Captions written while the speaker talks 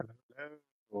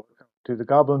to the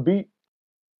Goblin Beat,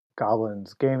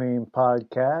 Goblins Gaming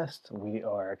Podcast. We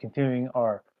are continuing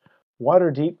our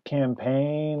Waterdeep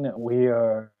campaign. We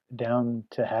are down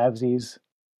to halvesies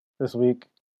this week,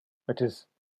 which is,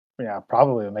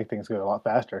 probably will make things go a lot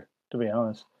faster, to be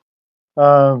honest.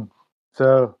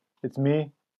 So it's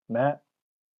me, Matt.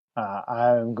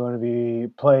 I'm going to be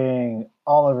playing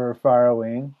Oliver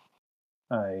Firewing,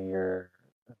 your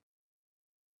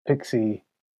pixie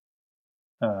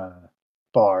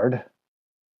bard,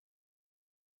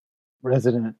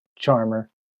 resident charmer,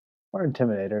 or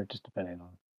intimidator, just depending on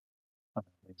how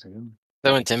things are going.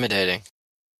 So intimidating.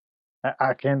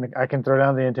 I can throw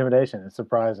down the intimidation. It's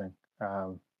surprising.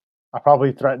 I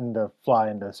probably threaten to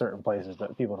fly into certain places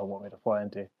that people don't want me to fly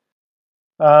into.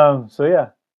 So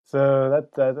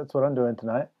that's what I'm doing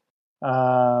tonight.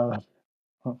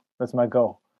 That's my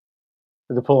goal,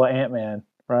 to pull an Ant-Man,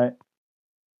 right?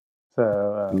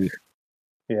 So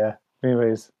yeah.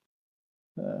 Anyways,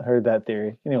 heard that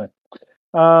theory. Anyway,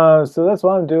 so that's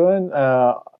what I'm doing.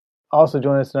 Also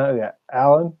joining us tonight, we got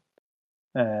Alan.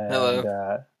 And,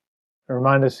 Hello.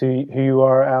 Remind us who you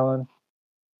are, Alan.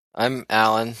 I'm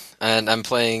Alan, and I'm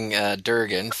playing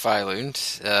Durgan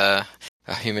Filund, a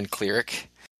human cleric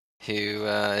who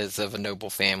is of a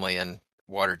noble family in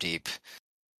Waterdeep.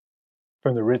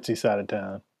 From the ritzy side of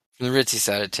town. From the ritzy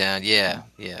side of town, yeah.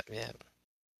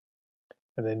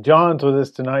 And then John's with us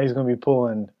tonight. He's going to be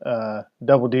pulling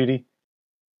double duty,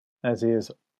 as he is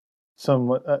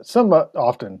somewhat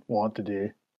often want to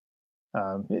do.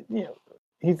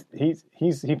 He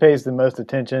pays the most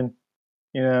attention.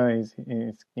 He's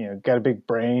got a big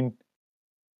brain.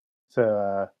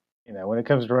 So when it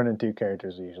comes to running two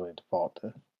characters, we usually default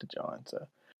to John.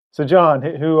 So John,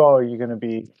 who are you going to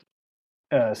be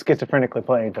schizophrenically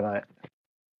playing tonight?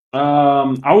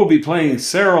 I will be playing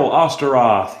Cyril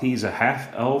Osteroth. He's a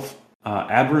half-elf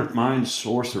aberrant mind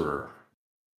sorcerer.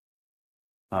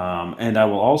 And I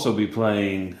will also be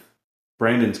playing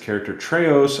Brandon's character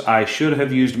Treos. I should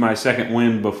have used my second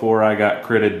wind before I got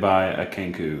critted by a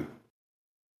Kenku.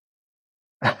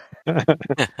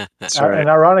 That's right. And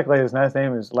ironically, his last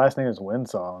name is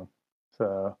Windsong.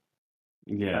 So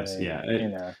yes, yeah,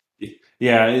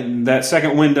 that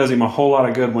second wind does him a whole lot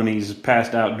of good when he's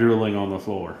passed out drooling on the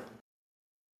floor.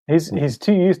 He's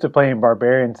too used to playing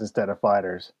barbarians instead of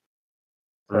fighters.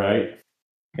 So right.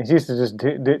 He's used to just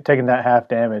taking that half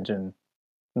damage and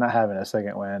not having a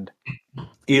second wind.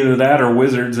 Either that or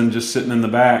wizards and just sitting in the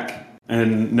back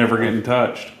and never getting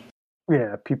touched.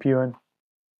 Yeah, pew-pewing.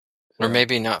 Or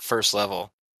maybe not first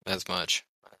level as much.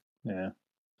 Yeah.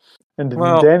 And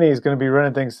Danny's going to be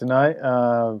running things tonight.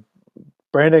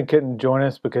 Brandon couldn't join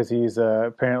us because he's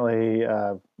apparently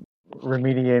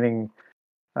remediating,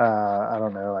 I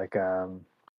don't know, like,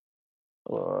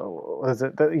 what is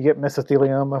it that you get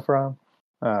mesothelioma from?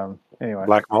 Anyway.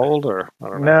 Black mold, or I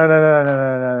don't know.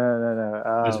 No.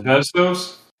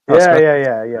 Asbestos?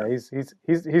 Yeah. He's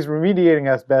remediating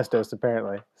asbestos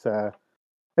apparently. So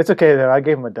it's okay though. I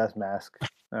gave him a dust mask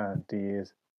to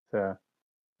use. So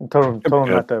I told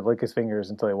him not to lick his fingers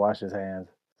until he washed his hands.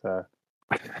 So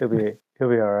he'll be all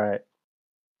right.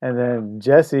 And then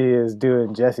Jesse is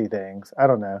doing Jesse things. I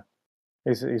don't know.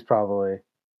 He's probably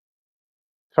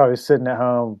sitting at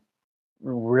home,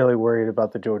 really worried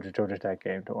about the Georgia Tech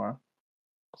game tomorrow.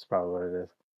 That's probably what it is.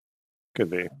 Could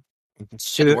be.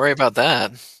 Shouldn't worry about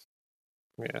that.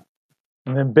 Yeah.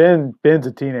 And then Ben's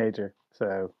a teenager,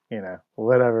 so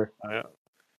whatever.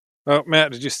 Oh,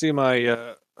 Matt, did you see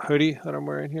my hoodie that I'm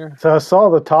wearing here? So I saw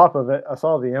the top of it. I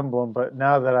saw the emblem, but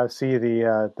now that I see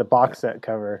the box set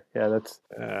cover, that's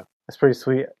pretty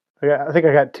sweet. I think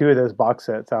I got 2 of those box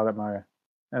sets out in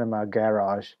my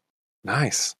garage.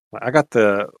 Nice. I got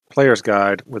the player's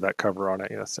guide with that cover on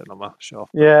it. Sitting on my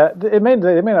shelf. Yeah, it may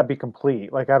not be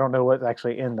complete. Like I don't know what's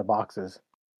actually in the boxes,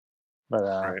 but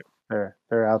right.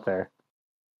 they're out there.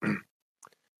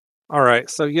 All right.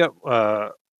 So yep.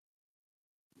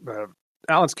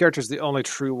 Alan's character is the only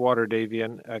true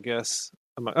Waterdavian, I guess.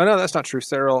 Oh no, that's not true.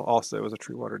 Cyril also was a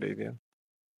true Waterdavian.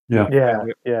 Yeah.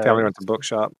 Family went to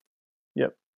bookshop.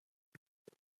 Yep.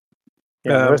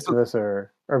 Yeah, most of us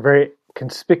are very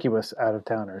conspicuous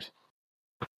out-of-towners.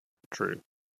 True.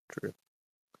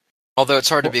 Although it's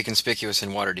hard to be conspicuous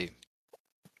in Waterdeep.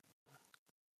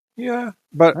 Yeah,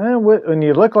 but when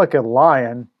you look like a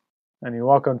lion and you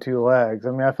walk on 2 legs,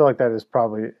 I mean, I feel like that is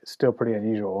probably still pretty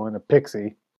unusual. And a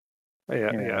pixie.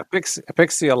 Yeah. A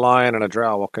pixie, a lion, and a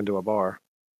drow walk into a bar.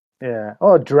 Yeah.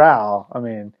 Oh, a drow. I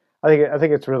mean, I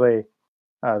think it's really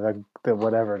the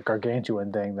whatever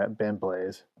gargantuan thing that Ben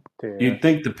plays. Too. You'd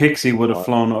think the pixie would have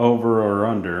flown over or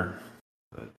under.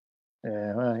 But...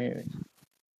 Yeah. Well,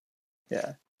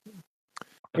 yeah.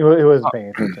 He wasn't paying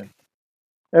attention.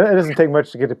 It doesn't take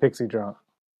much to get a pixie drunk.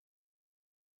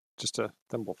 Just a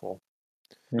thimbleful.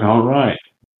 Yeah. All right.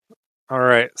 All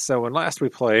right. So when last we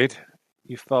played,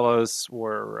 you fellows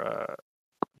were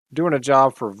doing a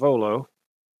job for Volo,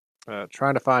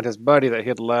 trying to find his buddy that he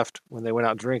had left when they went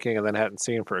out drinking and then hadn't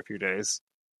seen for a few days.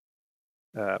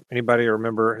 Anybody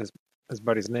remember his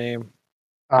buddy's name?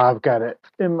 I've got it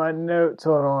in my notes.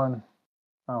 Hold on.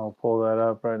 I'll pull that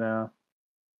up right now.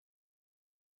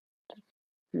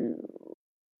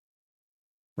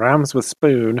 Rhymes with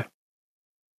spoon.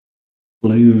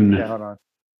 Loon. Yeah, hold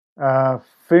on.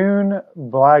 Foon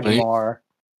Blagmar.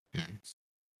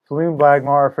 Floon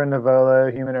Blagmar, friend of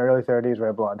Volo, human early 30s,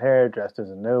 red blonde hair, dressed as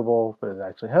a noble, but is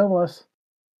actually homeless.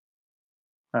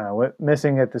 Went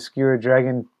missing at the Skewer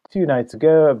Dragon 2 nights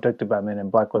ago, abducted by men in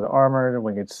black leather armor and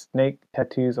winged snake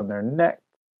tattoos on their neck,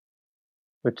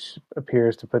 which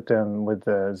appears to put them with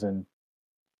the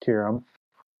Zentirum.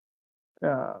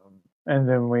 And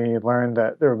then we learned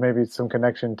that there may be some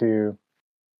connection to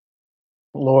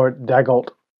Lord Dagult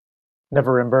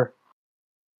Neverember.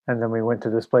 And then we went to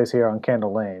this place here on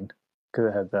Candle Lane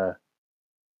because it had the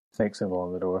snake symbol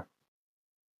on the door.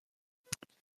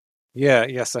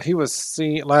 Yeah. So he was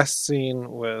last seen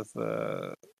with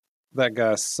that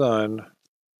guy's son,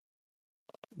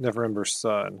 Neverember's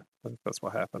son. I think that's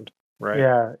what happened, right?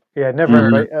 Yeah.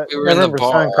 Neverember. We were in the Neverember's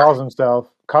son bar.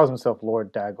 calls himself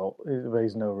Lord Dagult, but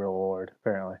he's no real lord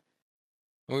apparently.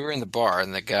 We were in the bar,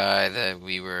 and the guy that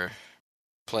we were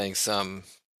playing some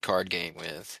card game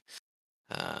with,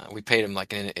 we paid him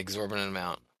like an exorbitant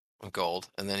amount of gold,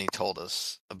 and then he told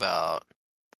us about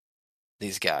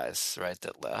these guys, right,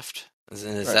 that left. Is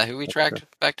Right. that who we tracked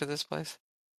back to this place?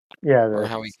 Yeah, Or the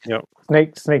how we? Yep.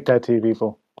 snake tattoo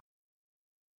people.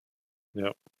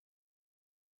 Yep.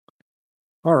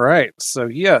 All right. So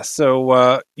you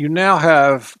now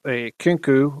have a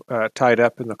Kinku tied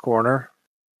up in the corner.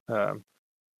 A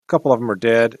couple of them are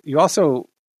dead. You also,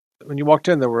 when you walked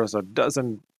in, there was a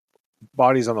dozen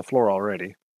bodies on the floor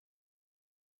already.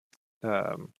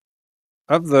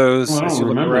 Of those, Well, I as don't you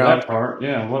look remember around, that part.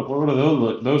 Yeah, what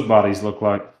do those bodies look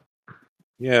like?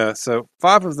 yeah. So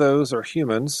 5 of those are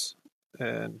humans,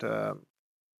 and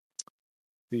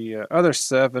the other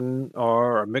 7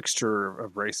 are a mixture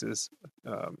of races.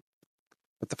 But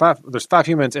there's 5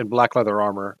 humans in black leather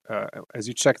armor. As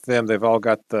you check them, they've all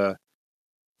got that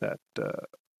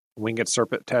winged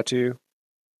serpent tattoo,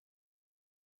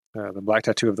 the black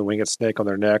tattoo of the winged snake on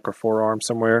their neck or forearm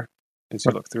somewhere. As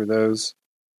you look through those,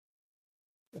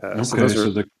 Okay, so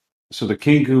those are so the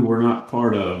Kinku were not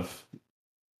part of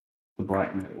the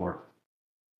Black Network.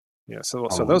 yeah. So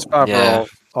those 5 are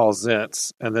all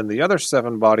Zents, and then the other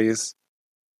 7 bodies.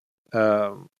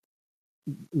 None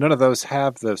of those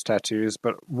have those tattoos,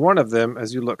 but one of them,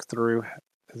 as you look through,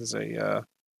 is a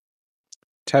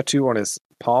tattoo on his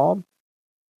palm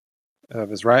of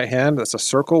his right hand. That's a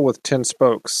circle with 10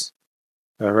 spokes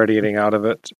radiating out of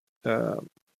it.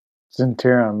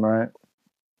 Zentirum, right?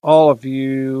 All of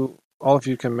you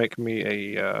can make me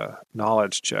a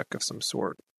knowledge check of some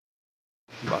sort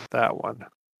about that one,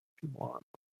 if you want.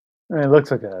 I mean, it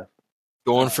looks like a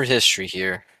Going for history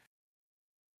here.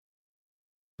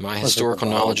 My historical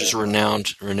knowledge is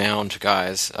renowned,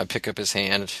 guys. I pick up his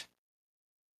hand.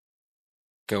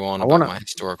 Go on about my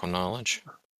historical knowledge.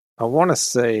 I want to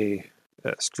say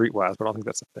streetwise, but I don't think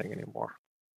that's a thing anymore.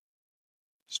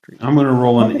 I'm going to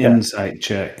roll an insight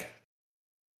check.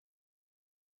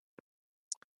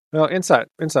 Well, insight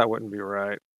wouldn't be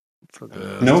right for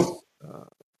this. Nope.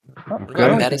 Okay. I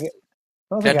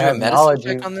don't think I have knowledge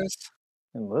check on this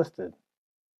enlisted.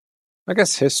 I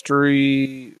guess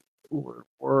history would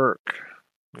work.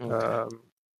 Okay.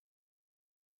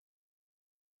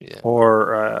 Yeah.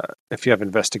 Or if you have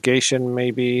investigation,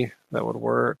 maybe that would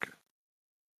work.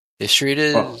 History it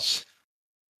is.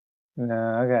 No,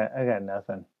 I got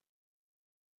nothing.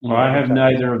 Well, I have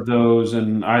neither of those,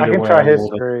 and either way, try I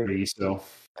rolled history. a 3, so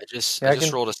I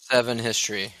just rolled a 7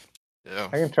 history. So.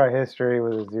 I can try history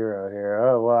with a 0 here.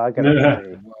 Oh well, I got a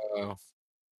 3. Whoa.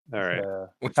 All right.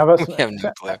 How about we have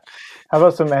no clue. How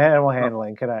about some animal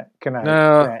handling? Can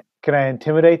I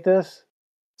intimidate this?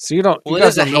 So you don't. Well, you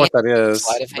guys don't know what that is.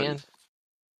 Sleight of hand.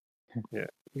 Yeah,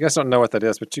 you guys don't know what that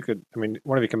is, but you could. I mean,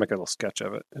 one of you can make a little sketch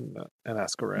of it and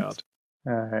ask around.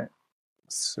 All right.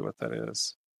 Let's see what that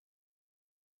is.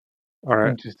 All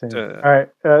right. Interesting. All right.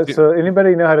 So,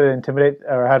 anybody know how to intimidate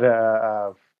or how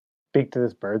to speak to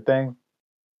this bird thing?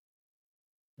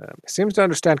 It seems to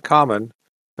understand common,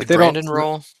 but Did they Brandon don't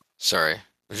roll? Sorry, I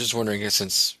was just wondering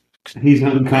since he's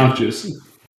unconscious.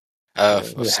 Oh,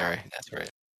 sorry. That's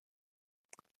right.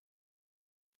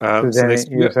 So Danny,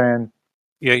 you were saying?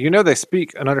 Yeah, they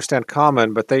speak and understand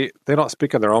common, but they don't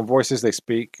speak in their own voices. They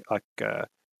speak like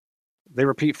they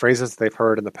repeat phrases they've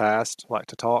heard in the past, like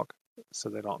to talk. So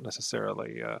they don't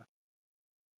necessarily.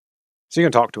 So you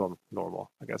can talk to them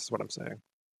normal, I guess is what I'm saying.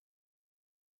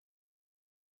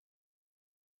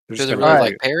 They're So just they're gonna really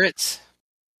Alright. like parrots?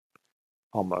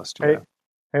 almost, Hey, yeah.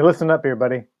 hey, listen up here,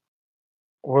 buddy.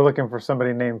 We're looking for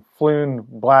somebody named Floon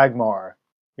Blagmar.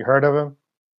 You heard of him?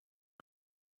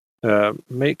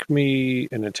 Make me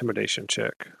an intimidation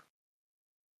check.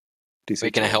 DC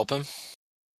Wait, can I 12. help him?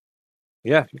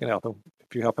 Yeah, you can help him.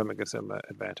 If you help him, it gives him an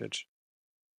advantage.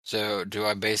 So do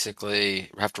I basically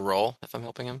have to roll if I'm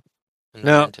helping him?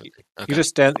 No, Intimidate. you Okay.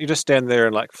 just stand there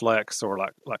and like flex or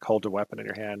like hold a weapon in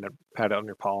your hand and pat it on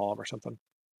your palm or something.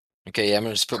 Okay, yeah, I'm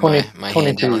gonna just put 20 my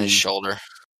hand down on his 22. shoulder.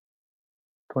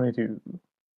 22. Man,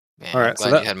 All I'm right, so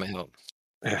glad you had my help.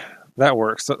 that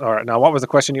works. So, all right, now what was the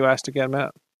question you asked again,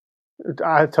 Matt?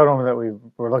 I told him that we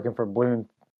were looking for Floon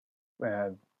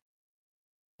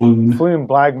Boom.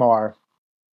 Blagmar.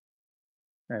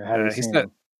 And have you He seen said,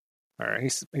 him? all right,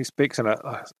 he speaks in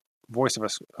a voice of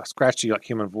a scratchy like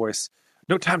human voice.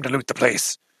 No time to loot the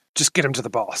place. Just get him to the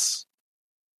boss.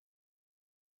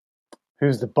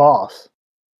 Who's the boss?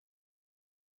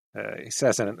 He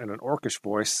says in an orcish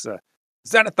voice,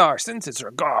 Xanathar sends his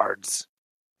regards.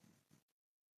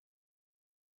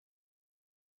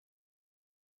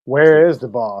 Where is the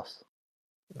boss?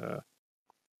 You're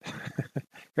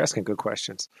asking good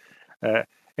questions.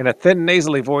 In a thin,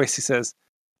 nasally voice, he says,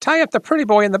 tie up the pretty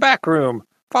boy in the back room.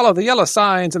 Follow the yellow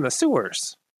signs in the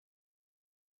sewers.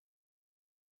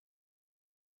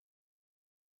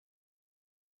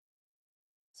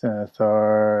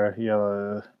 Xanathar,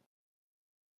 yellow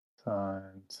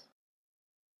signs.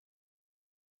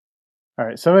 All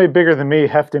right, somebody bigger than me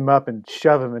heft him up and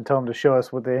shove him and tell him to show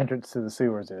us what the entrance to the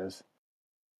sewers is.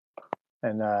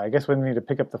 And I guess we need to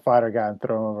pick up the fighter guy and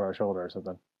throw him over our shoulder or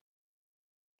something.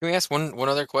 Can we ask one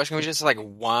other question? We just like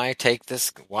why take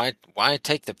this? Why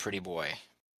take the pretty boy?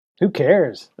 Who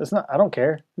cares? That's not. I don't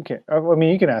care. Who cares? I mean,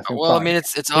 you can ask him. Well, I Fine. mean,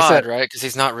 it's He said- odd, right? Because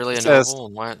he's not really he a says- noble,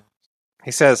 and why? He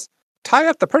says, tie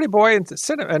up the pretty boy and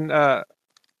sit him in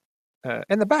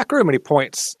the back room. And he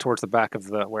points towards the back of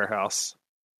the warehouse.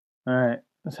 All right,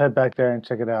 let's head back there and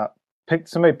check it out.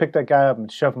 Somebody pick that guy up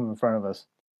and shove him in front of us.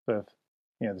 So, if,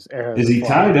 this arrow Is he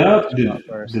tied up?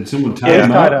 Did someone tie Yeah, him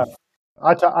he's tied up?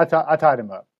 up. I tied him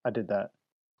up. I did that.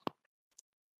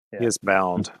 Yeah. He is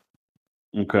bound.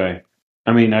 Okay.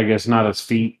 I mean, I guess not his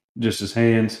feet, just his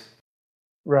hands.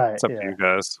 Right. It's up to Yeah. you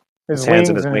guys. His hands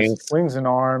and wings his and his wings. wings and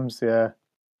arms. Yeah.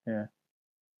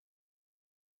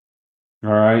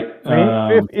 All right. I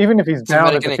mean, even if he's down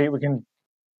Somebody at the gonna- feet,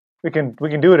 we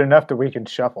can do it enough that we can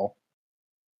shuffle.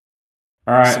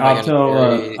 All right. Somebody I'll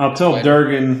gonna carry tell the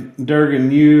fighter?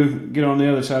 Durgan, you get on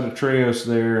the other side of Treos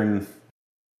there, and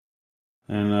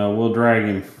we'll drag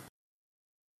him.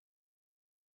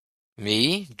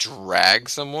 Me drag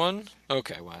someone?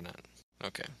 Okay, why not?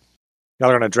 Okay. Y'all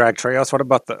are going to drag Treos. What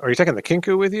about are you taking the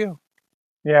Kinku with you?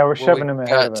 Yeah, we're Well, shoving we him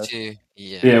ahead of got us. to.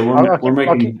 Yeah. Yeah, we're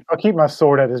making. I'll keep my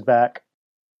sword at his back,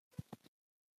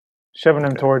 shoving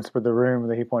him Okay. towards the room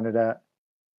that he pointed at.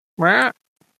 All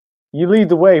You lead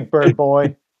the way, bird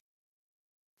boy.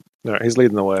 right, he's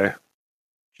leading the way.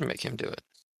 Should make him do it.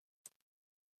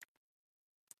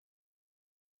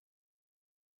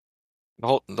 The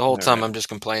whole time Alright. I'm just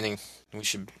complaining. We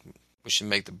should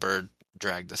make the bird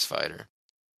drag this fighter.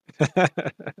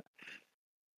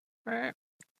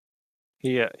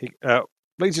 He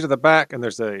leads you to the back, and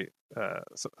there's a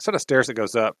set of stairs that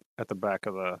goes up at the back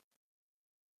of the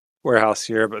warehouse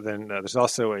here. But then there's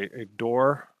also a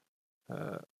door,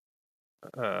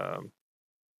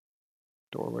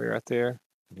 doorway right there.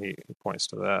 And he points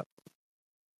to that.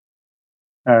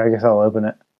 All right, I guess I'll open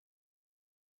it.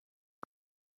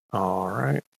 All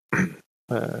right.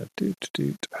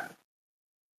 Doot.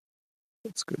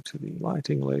 Let's go to the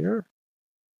lighting layer.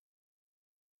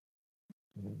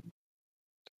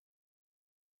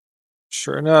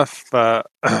 Sure enough,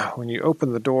 when you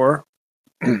open the door,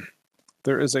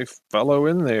 there is a fellow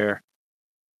in there.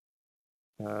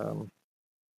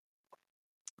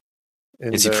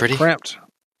 Is he pretty?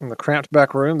 In the cramped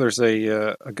back room, there's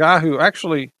a guy who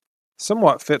actually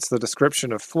somewhat fits the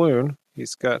description of Floon.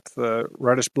 He's got the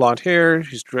reddish blonde hair.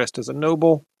 He's dressed as a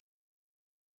noble.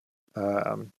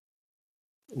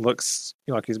 Looks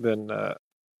like he's been.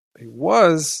 He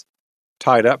was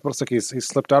tied up. Looks like he's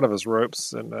slipped out of his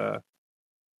ropes. And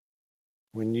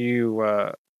when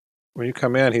you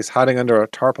come in, he's hiding under a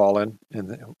tarpaulin,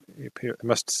 and he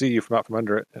must see you from out from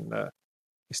under it. And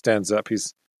he stands up.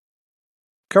 He's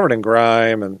covered in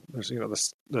grime, and there's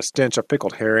the stench of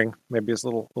pickled herring. Maybe it's a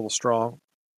little strong.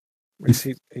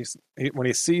 When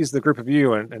he sees the group of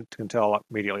you and can tell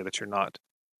immediately that you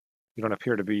don't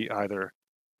appear to be either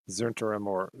Zerntarim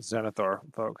or Xanathar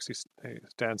folks, he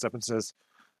stands up and says,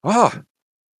 "Ah,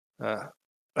 uh,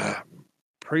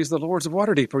 praise the lords of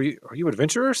Waterdeep. Are you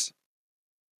adventurers?"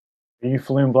 Are you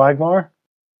Floon Blagmar?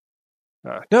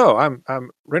 No, I'm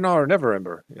Renar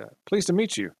Neverember. Yeah, pleased to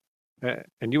meet you.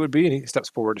 And you would be? And he steps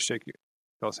forward to shake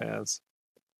y'all's hands.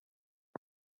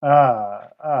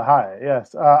 Hi,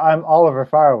 yes. I'm Oliver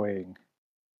Firewing.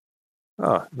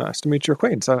 Oh, nice to meet your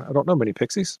acquaintance. I don't know many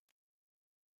pixies.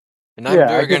 And I'm Yeah, I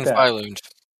get Durgan that. Filund,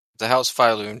 the House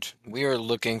Filund. We are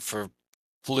looking for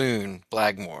Floon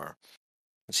Blagmore.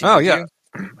 Is he Oh, with yeah.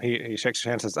 you? He shakes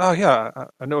your hand and says, "Oh, yeah,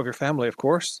 I know of your family, of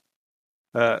course."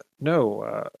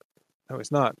 No,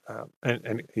 he's not.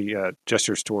 And he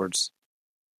gestures towards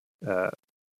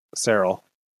Cyril.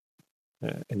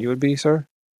 And you would be, sir?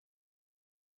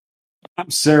 I'm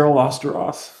Cyril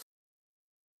Osteroth.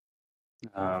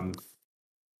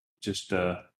 Just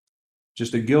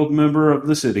a guild member of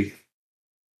the city.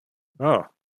 Oh.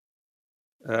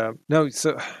 No,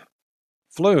 so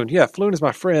Floon. Yeah, Floon is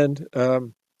my friend.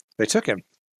 They took him.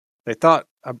 They thought,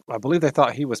 I believe they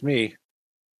thought he was me.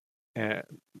 And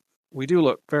we do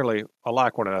look fairly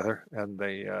alike one another, and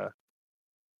they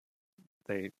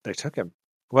took him.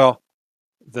 Well,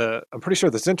 I'm pretty sure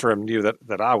the Zentrum knew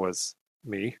that I was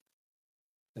me,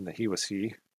 and that he was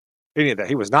he. That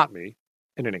he was not me,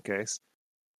 in any case.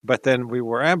 But then we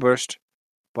were ambushed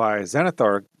by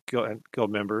Xanathar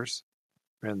guild members,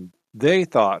 and they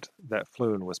thought that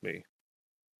Floon was me.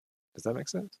 Does that make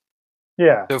sense?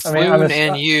 Yeah, So I mean, Floon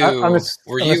and you, were I'm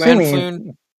you and assuming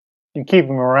Floon? you keep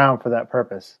him around for that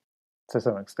purpose to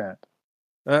some extent.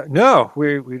 No,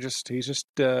 he's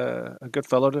just a good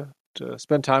fellow to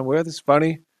spend time with. He's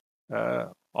funny.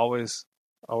 Always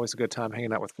a good time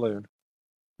hanging out with Floon.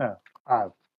 No,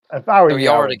 if I were So you,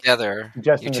 y'all I were would together.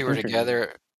 suggest You in the two were future you do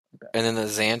together, that. and then the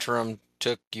Xantrum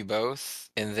took you both,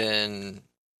 and then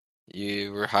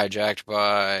you were hijacked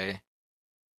by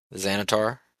the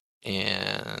Xanatar,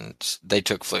 and they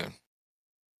took Floon.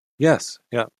 Yes,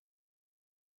 yeah.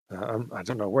 I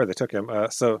don't know where they took him.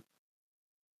 Well,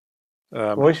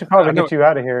 we should I probably know. get you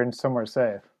out of here and somewhere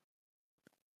safe.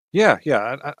 Yeah,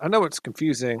 yeah. I know it's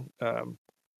confusing.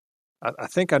 I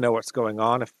think I know what's going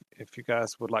on. If you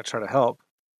guys would like to try to help.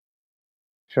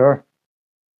 Sure.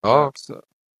 Oh,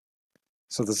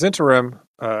 So the Zentarim,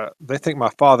 they think my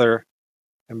father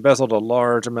embezzled a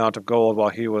large amount of gold while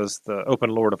he was the open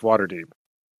lord of Waterdeep,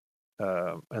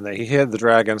 and that he hid the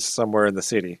dragons somewhere in the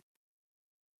city.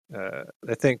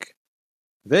 They think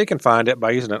they can find it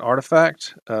by using an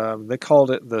artifact. They called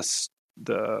it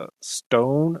the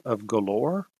Stone of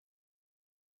Galore.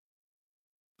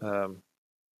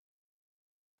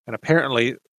 And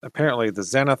apparently the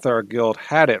Xanathar Guild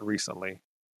had it recently,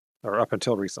 or up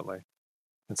until recently,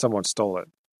 and someone stole it.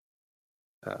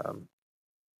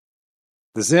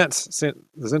 The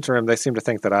Zentarim, they seem to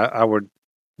think that I would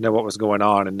know what was going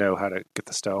on and know how to get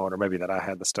the stone, or maybe that I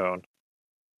had the stone.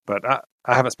 But I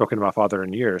haven't spoken to my father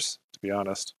in years, to be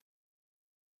honest.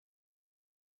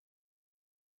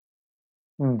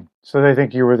 So they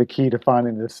think you were the key to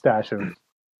finding this stash of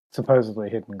supposedly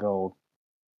hidden gold.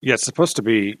 Yeah, it's supposed to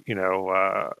be,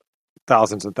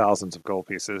 thousands and thousands of gold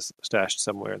pieces stashed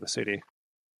somewhere in the city.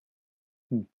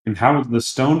 And how is the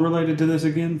stone related to this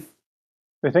again?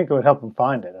 They think it would help them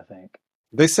find it, I think.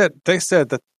 They said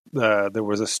that there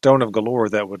was a stone of galore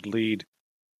that would lead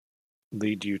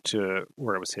you to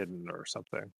where it was hidden or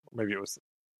something. Maybe it was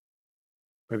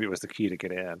the key to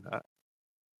get in.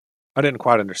 I didn't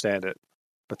quite understand it,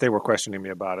 but they were questioning me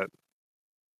about it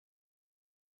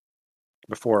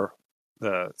before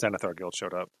the Xanathar Guild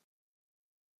showed up.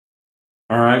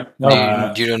 All right.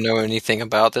 you don't know anything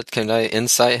about that? Can I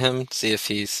insight him? See if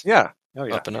he's Yeah. Oh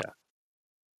yeah. up and up. Yeah.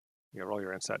 You roll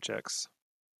your insight checks.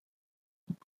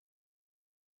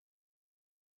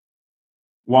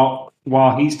 While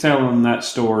he's telling that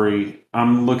story,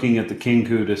 I'm looking at the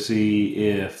Kinku to see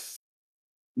if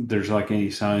there's like any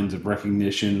signs of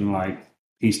recognition, like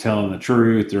he's telling the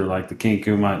truth, or like the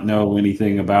Kinku might know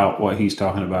anything about what he's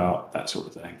talking about, that sort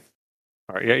of thing.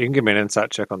 All right. Yeah, you can give me an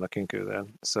insight check on the Kinku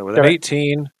then. So with an Okay.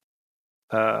 18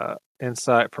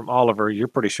 insight from Oliver, you're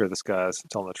pretty sure this guy's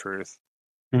telling the truth.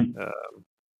 Hmm.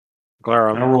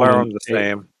 Glarum the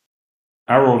same.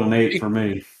 I rolled an 8 for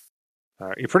me.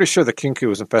 You're pretty sure the Kinku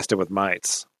was infested with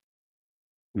mites.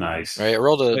 Nice. Right, I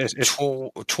rolled a It's-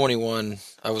 21.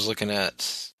 I was looking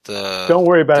at the. Don't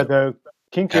worry about it though.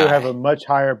 Kinku guy. have a much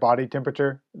higher body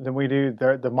temperature than we do.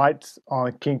 The mites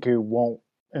on Kinku won't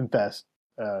infest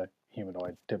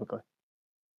humanoid typically.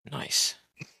 Nice.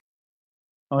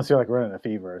 unless you're like running a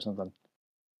fever or something.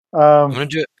 I'm gonna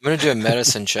do a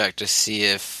medicine check to see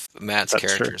if Matt's That's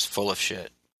character true. is full of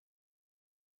shit.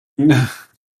 I'll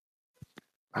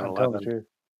tell the 11. truth.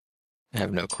 I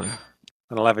have no clue.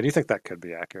 An 11. You think that could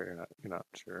be accurate? You're not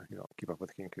sure. You don't keep up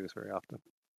with Kinkus very often.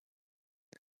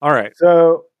 All right.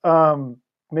 So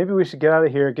maybe we should get out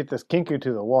of here, get this Kinku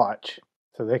to the watch,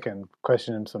 so they can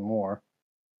question him some more,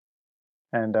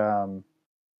 and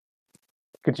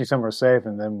get you somewhere safe,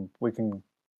 and then we can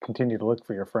continue to look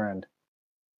for your friend.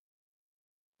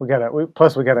 We got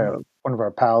one of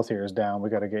our pals here is down. We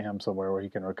got to get him somewhere where he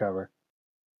can recover.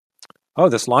 Oh,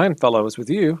 this lion fellow is with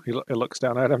you. He looks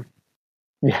down at him.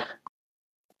 Yeah.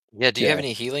 Yeah, do you have Yeah.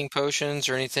 any healing potions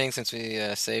or anything since we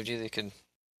saved you?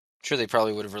 Sure, they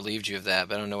probably would have relieved you of that,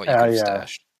 but I don't know what you could have Yeah.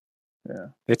 stashed. Yeah.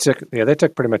 They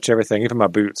took pretty much everything, even my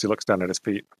boots. He looks down at his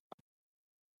feet.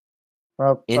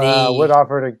 Well, Any- would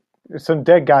offer to some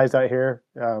dead guys out here.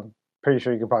 Pretty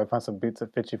sure you can probably find some boots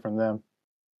that fit you from them.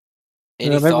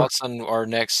 Any Yeah, maybe- thoughts on our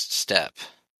next step?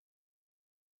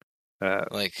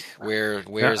 Like where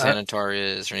Xanatar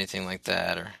is or anything like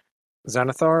that, or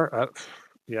Xanathar?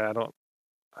 I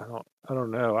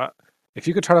don't know. If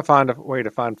you could try to find a way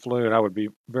to find Floon, I would be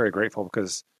very grateful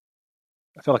because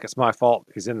I feel like it's my fault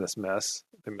he's in this mess.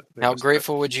 how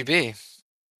grateful would you be?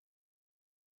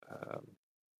 Um,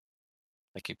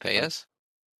 Like you pay us?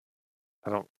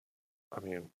 I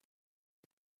mean,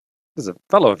 does a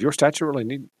fellow of your stature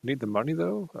really need the money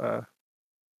though?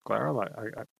 Glarum,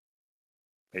 I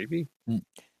maybe.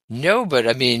 No, but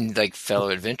I mean, like fellow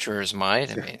adventurers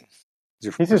might. I mean,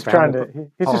 He's just trying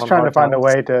to find a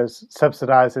way to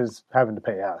subsidize his having to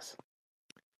pay us.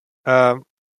 Well,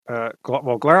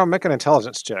 Glarum, make an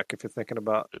intelligence check if you're thinking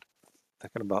about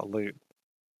loot.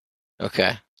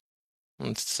 okay.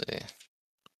 Let's see.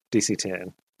 DC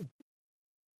 10.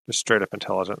 Just straight up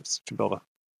intelligence. To be able to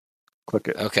click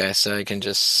it. Okay, so I can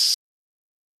just.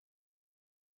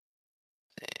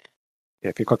 Yeah,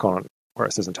 if you click on where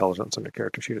it says intelligence on your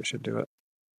character sheet, it should do it.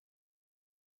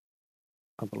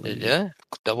 I believe. Yeah,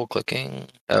 double clicking.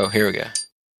 Oh, here we go.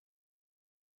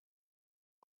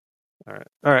 All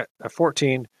right.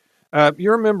 14.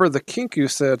 You remember the Kinku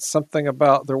said something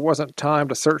about there wasn't time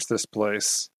to search this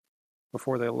place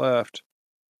before they left.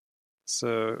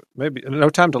 So maybe no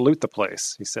time to loot the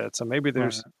place, he said. So maybe there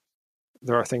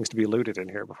are things to be looted in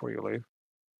here before you leave.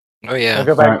 Oh yeah. I'll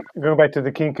go back to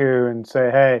the Kinku and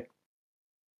say, hey,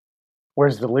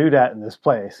 where's the loot at in this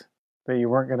place that you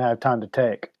weren't going to have time to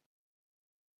take?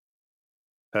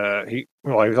 He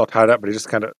was all tied up, but he just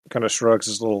kind of shrugs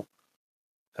his little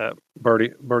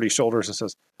birdie shoulders and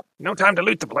says, "No time to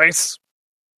loot the place."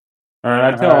 All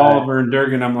right, I tell Oliver and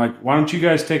Durgan, I'm like, why don't you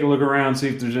guys take a look around, see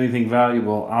if there's anything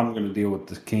valuable. I'm going to deal with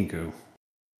the Kinku.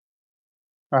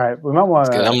 All right, we might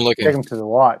want I'm to looking. take him to the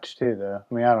watch too, though.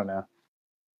 I mean, I don't know.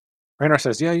 Raynar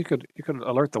says, "Yeah, you could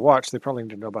alert the watch. They probably need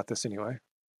to know about this anyway."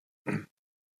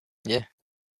 Yeah.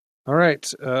 All right.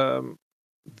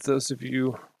 Those of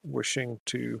you wishing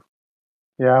to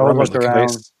Yeah, I would rummage look the around.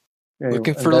 place, Yeah,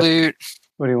 Looking for loot.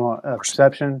 What do you want?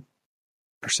 Perception?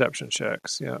 perception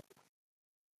checks. Yeah.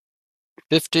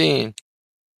 15.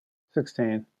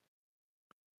 16.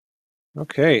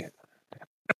 Okay.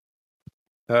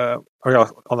 Are you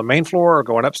on the main floor or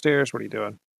going upstairs? What are you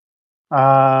doing?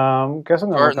 Guess I'm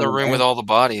going Start in the room with all the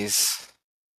bodies.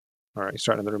 All right, you're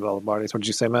starting in the room with all the bodies. What did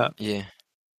you say, Matt? Yeah.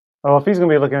 Oh, if he's going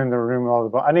to be looking in the room with all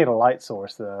the I need a light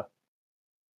source, though.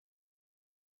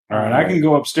 All right, I can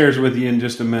go upstairs with you in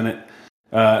just a minute.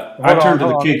 I turn to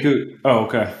the Kinku. Oh,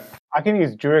 okay. I can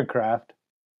use Druidcraft.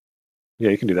 Yeah,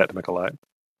 you can do that to make a light.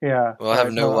 Yeah. Well, I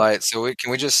have no light, so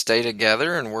can we just stay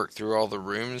together and work through all the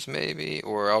rooms, maybe,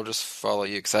 or I'll just follow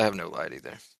you because I have no light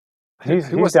either. He's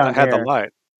Who down had here. the light?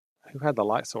 Who had the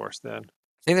light source then?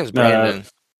 I think that was Brandon.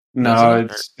 No,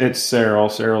 it's Cyril.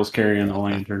 Cyril's carrying the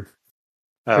lantern.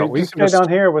 We stay down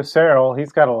here with Cyril.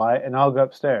 He's got a light, and I'll go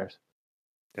upstairs.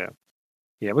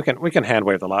 Yeah, we can hand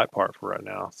wave the light part for right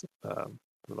now. For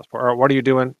the most part. Or what are you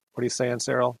doing? What are you saying,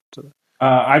 Cyril?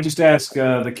 I just asked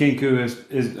the Kinku is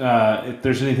if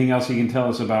there's anything else he can tell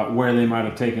us about where they might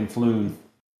have taken Floon.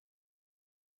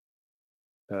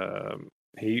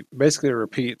 He basically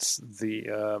repeats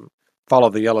the follow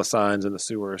the yellow signs in the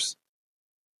sewers.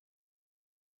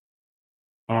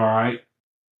 All right.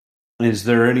 Is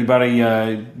there anybody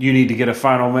you need to get a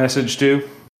final message to?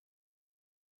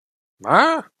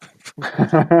 Ah,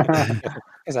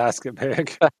 he's asking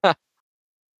big. All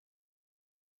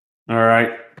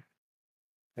right.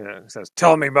 Yeah, he says,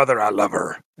 "Tell me, mother, I love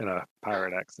her," in a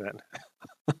pirate accent.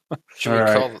 Should we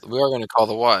we are going to call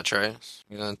the watch, right?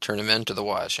 We're going to turn him into the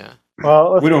watch, yeah.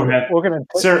 Well, we don't have. We're going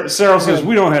to. Cyril says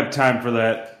we don't have time for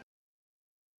that.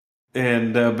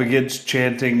 and begins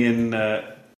chanting in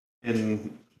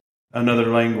another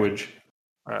language.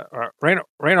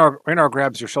 Raynar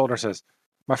grabs your shoulder and says,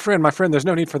 my friend, there's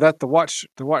no need for that. The watch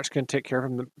can take care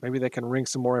of him. Maybe they can wring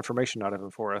some more information out of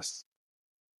him for us.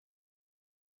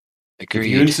 If you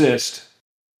Agreed. insist.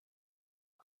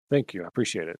 Thank you. I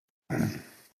appreciate it.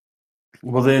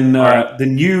 Well, then, right.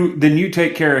 then you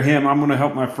take care of him. I'm going to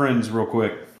help my friends real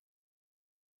quick.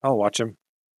 I'll watch him.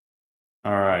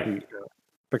 All right. He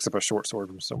picks up a short sword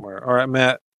from somewhere. All right,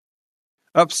 Matt.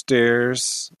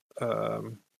 Upstairs,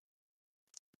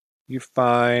 you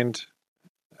find,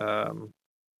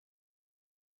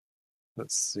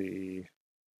 let's see,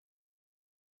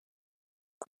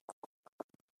 a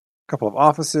couple of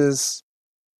offices.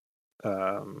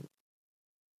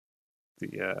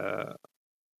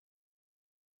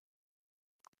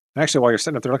 Actually, while you're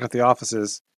sitting up there looking at the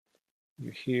offices,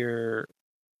 you hear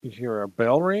a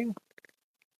bell ring.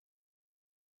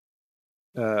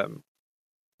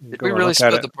 Did we really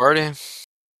split the party?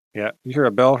 Yeah, you hear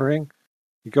a bell ring.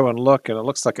 You go and look, and it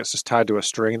looks like it's just tied to a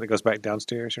string that goes back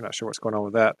downstairs. You're not sure what's going on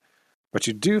with that. But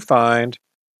you do find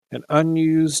an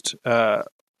unused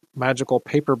magical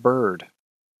paper bird.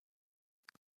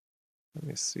 Let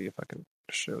me see if I can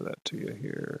show that to you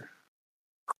here.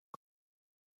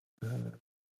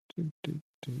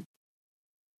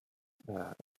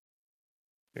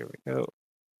 Here we go.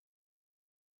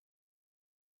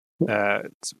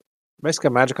 It's basically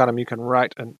a magic item you can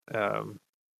write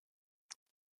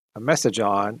a message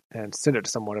on and send it to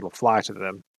someone. It'll fly to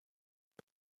them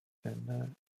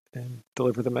and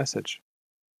deliver the message.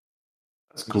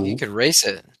 That's cool. You could race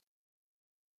it.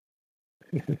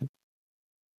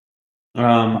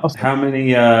 How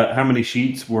many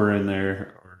sheets were in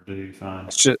there, or did you find?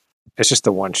 It's just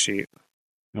the one sheet.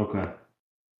 Okay.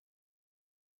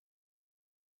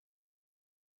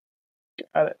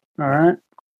 Got it. All right.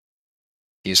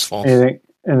 Useful. Anything,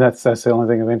 and that's the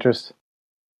only thing of interest.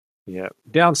 Yeah.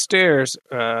 Downstairs,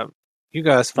 you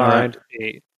guys find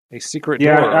a secret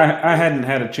door. Yeah, I hadn't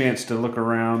had a chance to look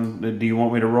around. Do you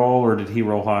want me to roll, or did he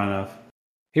roll high enough?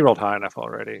 He rolled high enough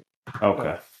already.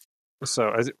 Okay.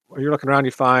 So as you're looking around,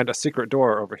 you find a secret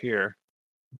door over here.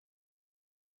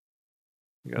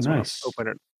 You guys want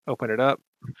to open it up?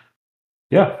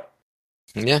 Yeah.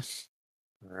 Yeah.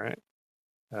 All right.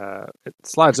 It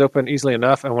slides open easily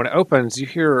enough, and when it opens, you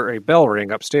hear a bell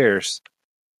ring upstairs.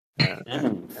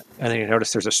 And then you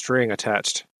notice there's a string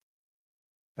attached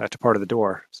to part of the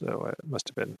door. So it must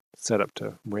have been set up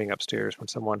to ring upstairs when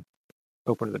someone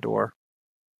opened the door.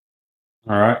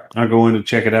 All right. I'll go in to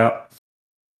check it out.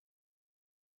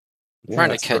 I'm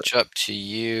trying to catch up to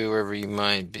you wherever you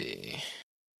might be.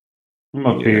 I'm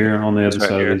up here on the other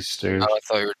side of these stairs. Oh, I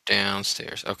thought you were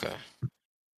downstairs. Okay.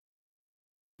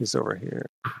 He's over here.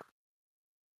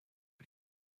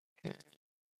 Okay.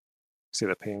 See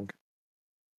the ping?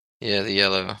 Yeah, the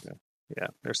yellow. Yeah,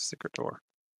 there's the secret door.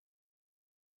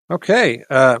 Okay.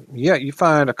 Yeah, you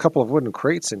find a couple of wooden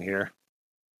crates in here.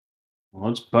 Well,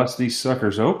 let's bust these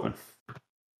suckers open.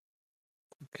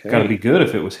 Okay. Got to be good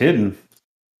if it was hidden.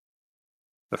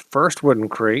 The first wooden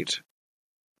crate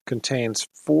contains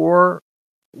 4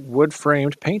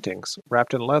 wood-framed paintings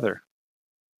wrapped in leather.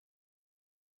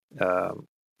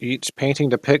 Each painting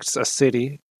depicts a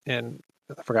city in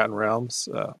the Forgotten Realms.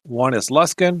 One is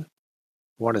Luskan,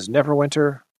 one is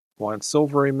Neverwinter, one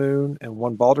Silvery Moon, and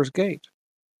one Baldur's Gate.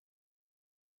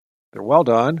 They're well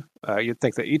done. You'd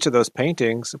think that each of those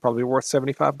paintings would probably be worth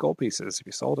 75 gold pieces if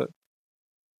you sold it.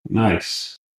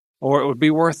 Nice. Or it would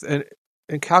be worth an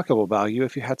incalculable value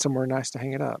if you had somewhere nice to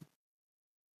hang it up.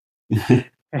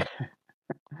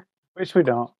 Which we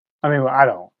don't. I mean, I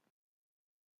don't.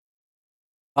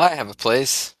 I have a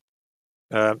place.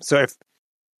 So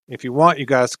if you want, you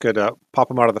guys could pop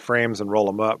them out of the frames and roll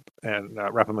them up and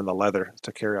wrap them in the leather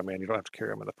to carry them in. You don't have to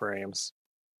carry them in the frames.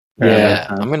 Yeah,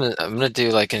 I'm gonna do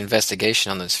like an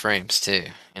investigation on those frames too.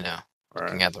 You know,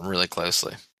 looking at them really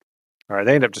closely. All right,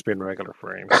 they end up just being regular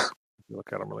frames. If you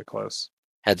look at them really close.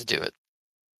 Had to do it.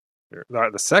 All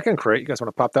right, the second crate. You guys want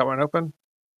to pop that one open?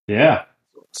 Yeah.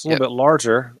 It's a little bit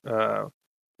larger.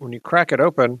 When you crack it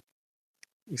open,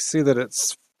 you see that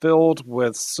it's filled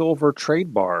with silver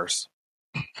trade bars.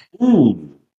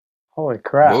 Ooh. Holy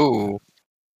crap. Whoa.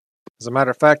 As a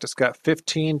matter of fact, it's got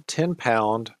 15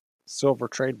 10-pound silver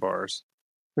trade bars.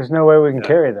 There's no way we can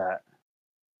carry that.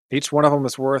 Each one of them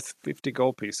is worth 50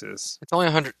 gold pieces. It's only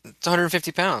 100. It's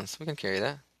 150 pounds. We can carry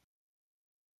that.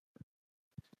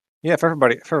 Yeah, if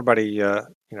everybody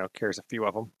carries a few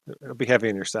of them, it'll be heavy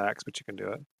in your sacks, but you can do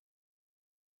it.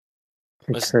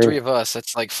 There's 3 of us.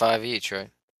 That's like 5 each, right?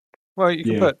 Well, you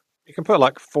can put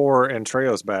like 4 in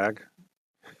Treo's bag.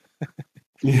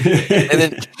 and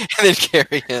then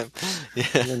carry him. Yeah,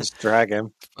 And then just drag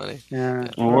him. funny. Yeah,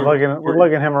 Well, we're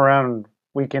lugging him around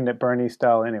weekend at Bernie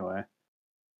style anyway.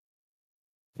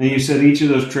 And you said each of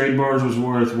those trade bars was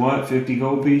worth what? 50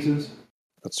 gold pieces?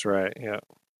 That's right. Yeah.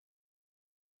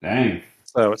 Dang.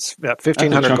 So it's That's a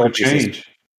 1,500 chunk gold of pieces. change.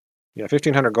 Yeah,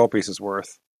 1,500 gold pieces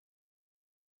worth.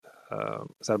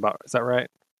 Is that right?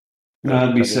 No,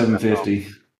 that'd be Did I do that wrong? 750.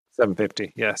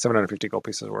 750. Yeah, 750 gold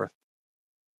pieces worth.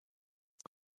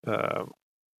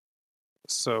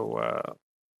 So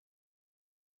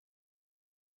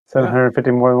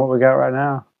 750 more than what we got right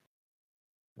now.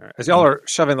 all right. As y'all are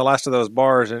shoving the last of those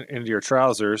bars into your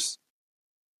trousers,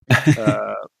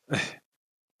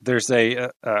 there's a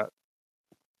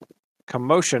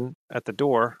commotion at the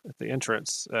door at the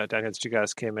entrance down as you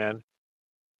guys came in,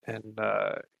 and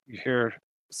you hear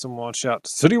someone shout,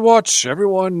 "City Watch!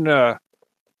 Everyone,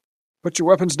 put your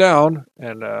weapons down!"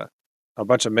 And a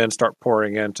bunch of men start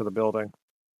pouring into the building,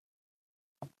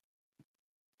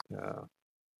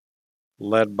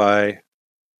 led by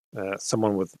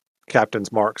someone with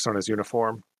captain's marks on his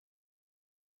uniform.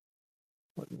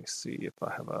 Let me see if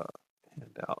I have a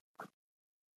handout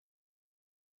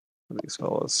for these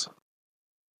fellows.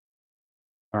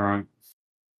 All right.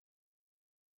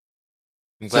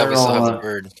 I'm glad we still have the Cyril,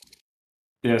 bird.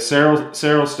 Yeah,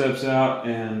 Cyril steps out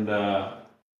and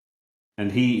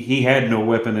he had no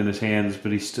weapon in his hands,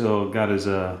 but he still got his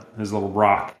little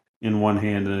rock in one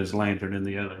hand and his lantern in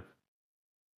the other.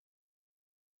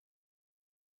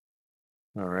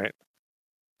 All right.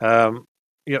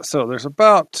 Yeah, so there's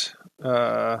about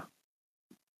a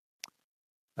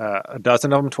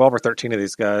dozen of them, 12 or 13 of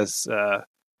these guys, kind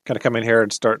of come in here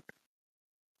and start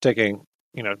taking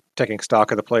stock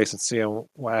of the place and seeing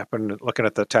what happened, looking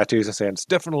at the tattoos and saying, it's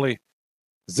definitely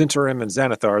Zintarim and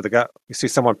Xanathar. The guy, you see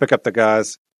someone pick up the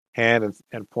guy's hand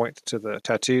and point to the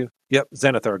tattoo. Yep,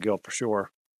 Xanathar Guild for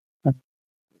sure. And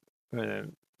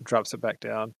then drops it back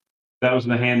down. That was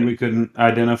the hand we couldn't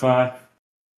identify.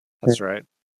 That's right.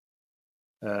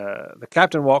 The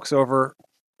captain walks over,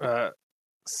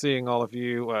 seeing all of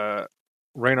you.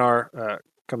 Raynar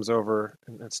comes over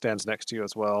and stands next to you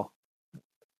as well.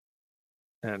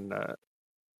 And the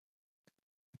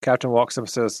captain walks up and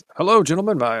says, "Hello,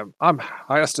 gentlemen. I'm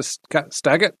Hyastus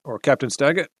Staggett, or Captain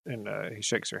Staggett," and he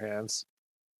shakes your hands.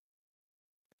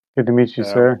 Good to meet you,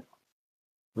 sir.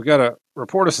 We got a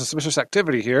report of suspicious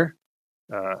activity here.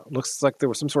 Looks like there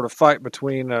was some sort of fight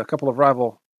between a couple of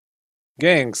rival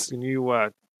gangs. Can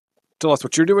you tell us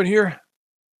what you're doing here?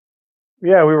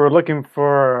 Yeah, we were looking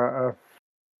for a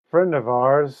friend of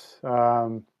ours,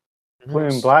 William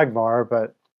Blagmar,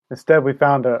 but instead we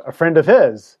found a friend of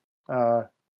his,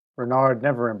 Renard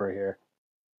Neverember here.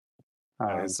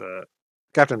 His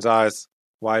captain's eyes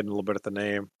widen a little bit at the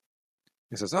name.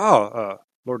 He says, "Oh,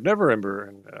 Lord Neverember,"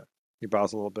 and he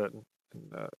bows a little bit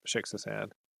and shakes his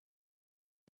hand.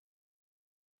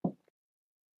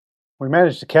 We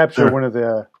managed to capture one of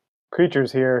the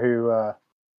creatures here who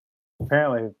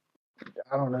apparently,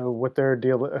 I don't know what their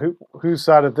deal, whose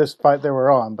side of this fight they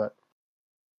were on, but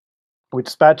we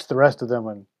dispatched the rest of them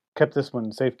and kept this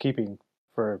one safekeeping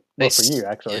for you,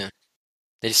 actually. Yeah.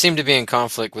 They seem to be in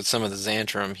conflict with some of the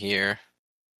Xantrum here.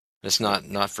 It's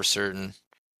not for certain.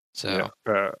 So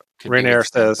Raynar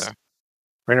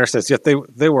says, "Yet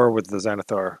they were with the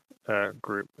Xanathar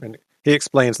group," and he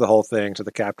explains the whole thing to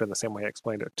the captain the same way he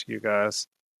explained it to you guys.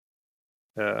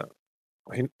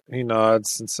 He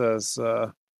nods and says,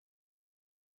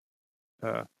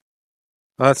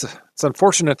 "It's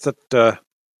unfortunate that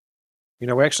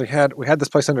we actually had this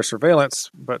place under surveillance,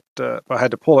 but I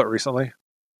had to pull it recently."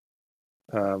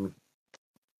 What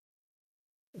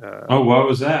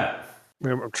was that?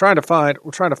 We're trying to find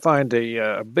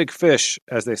a big fish,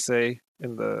 as they say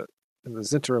in the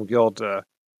Zintarim Guild.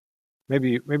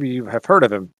 Maybe you have heard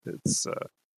of him. It's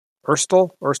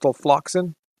Urstel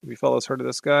Floxen. Have you fellows heard of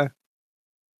this guy?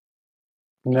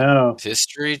 No.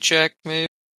 History check, maybe?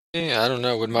 I don't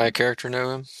know. Would my character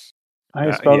know him? How do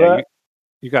you spell that?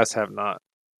 You guys have not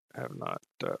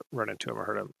run into him or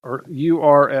heard of him. Or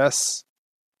Urstul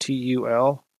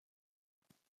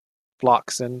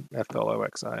Floxen,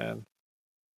 Floxin.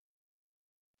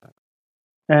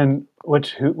 And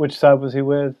which side was he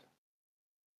with?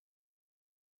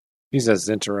 He's a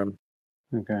Zintarim.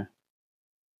 Okay.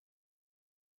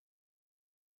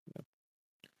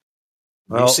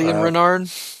 Well, you seen Renard?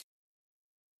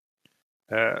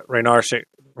 Raynar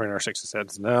shakes his head.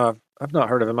 No, I've not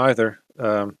heard of him either.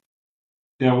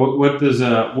 Yeah,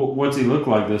 what's he look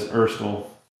like, this Urstul?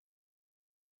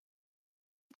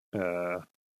 Well,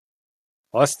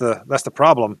 that's the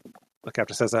problem. The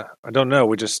captain says, "I don't know.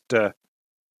 We just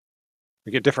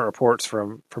we get different reports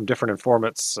from different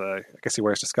informants. I guess he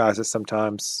wears disguises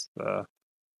sometimes, but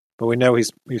we know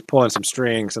he's pulling some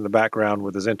strings in the background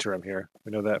with his interim here.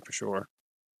 We know that for sure.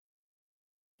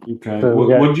 Okay. So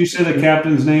What did you say the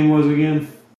captain's name was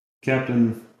again?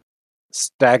 Captain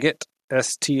Staget,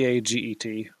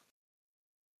 Staget.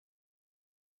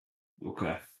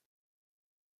 Okay.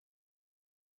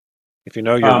 If you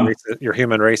know your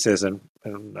human races and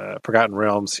Forgotten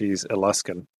Realms, he's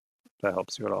Eluskan. If that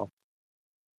helps you at all.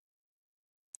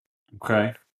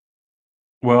 Okay.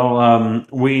 Well,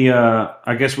 we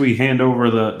I guess we hand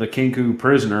over the Kinku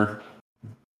prisoner.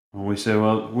 And we say,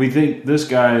 well, we think this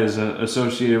guy is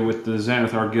associated with the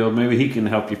Xanathar Guild. Maybe he can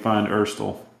help you find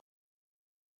Erstal.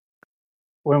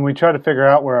 When we tried to figure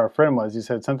out where our friend was, he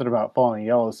said something about following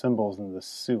yellow symbols in the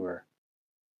sewer.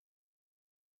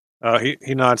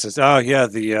 He nods and says, "Oh yeah,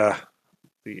 the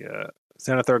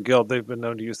Xanathar Guild. They've been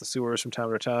known to use the sewers from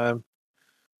time to time."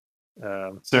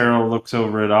 Sarah looks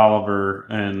over at Oliver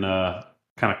and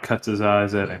kind of cuts his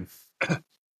eyes at him.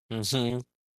 Mm-hmm.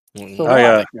 So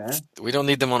yeah. Man. We don't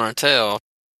need them on our tail.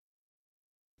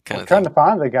 We're trying to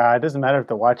find the guy. It doesn't matter if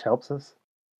the watch helps us.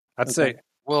 I'd say.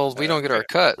 Well, we don't get our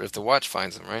cut if the watch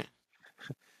finds them, right?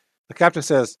 The captain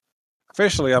says,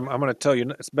 "Officially, I'm going to tell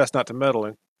you it's best not to meddle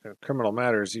in criminal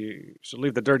matters. You should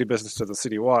leave the dirty business to the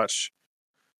city watch.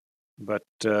 But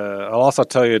I'll also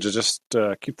tell you to just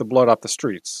keep the blood off the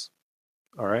streets.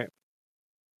 All right."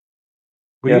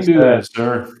 We can do that,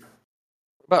 sir.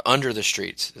 What about under the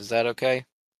streets? Is that okay?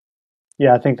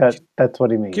 Yeah, I think that's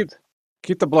what he means.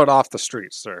 Keep the blood off the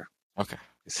streets, sir. Okay.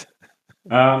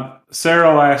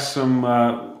 Sarah asks him,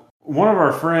 one of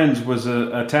our friends was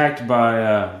attacked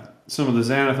by some of the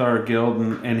Xanathar Guild,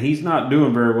 and he's not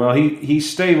doing very well. He's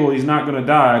stable. He's not going to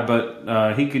die,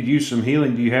 but he could use some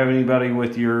healing. Do you have anybody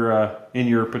with your in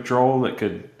your patrol that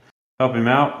could help him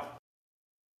out?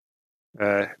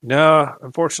 No,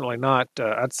 unfortunately not.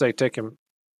 I'd say take him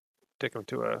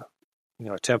to a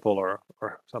temple or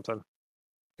something.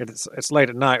 It's late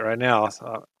at night right now, so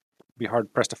it'd be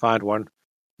hard pressed to find one.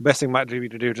 Best thing might be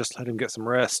to do just let him get some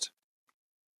rest.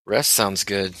 Rest sounds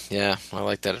good. Yeah, I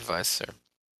like that advice, sir.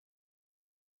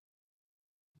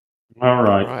 All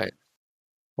right. All right.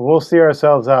 We'll see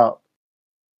ourselves out.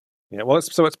 Yeah, well,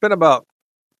 it's been about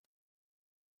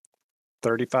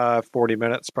 35, 40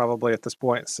 minutes probably at this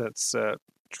point since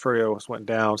Trios went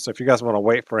down. So if you guys want to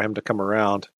wait for him to come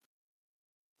around,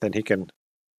 then he can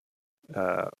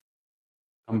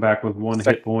come back with one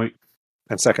hit point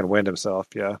and second wind himself.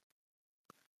 Yeah.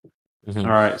 Mm-hmm.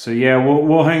 All right. So yeah,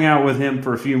 we'll hang out with him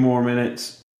for a few more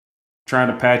minutes, trying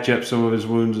to patch up some of his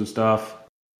wounds and stuff.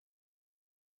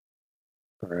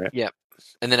 All right. Yep.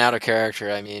 And then out of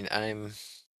character, I mean,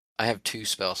 I have 2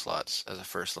 spell slots as a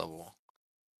first level.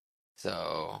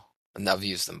 So, and I've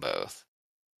used them both.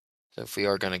 So if we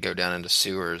are going to go down into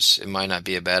sewers, it might not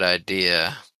be a bad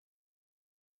idea.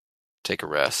 Take a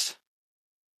rest.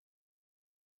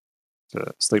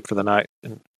 To sleep for the night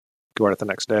and go out the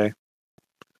next day.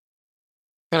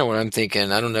 Kind of what I'm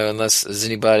thinking. I don't know, unless does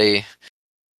anybody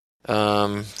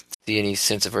see any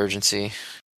sense of urgency?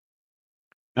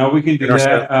 No, we can do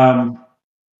that.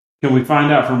 Can we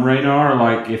find out from Raynar,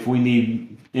 like, if we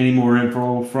need any more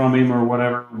info from him or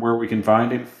whatever, where we can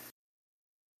find him?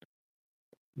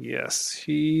 Yes,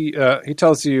 he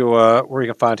tells you where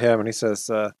you can find him, and he says,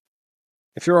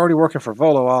 if you're already working for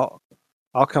Volo,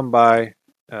 I'll come by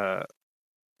the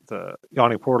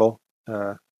Yawning Portal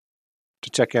to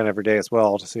check in every day as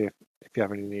well to see if you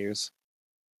have any news.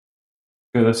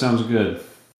 Okay, that sounds good.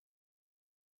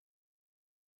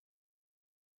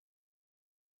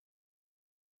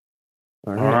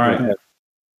 All right.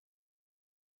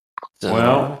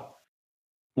 Well,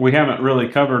 we haven't really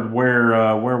covered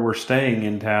where we're staying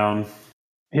in town.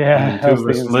 Yeah, 2 of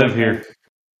us live here.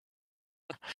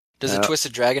 Does a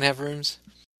Twisted Dragon have rooms?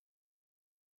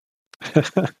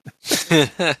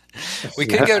 We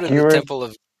could go to the Temple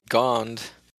of Gond.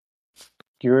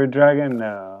 Skewer Dragon?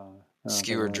 No.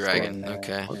 Skewer Dragon,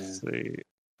 okay. Let's see.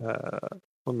 Let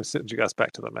me send you guys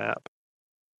back to the map.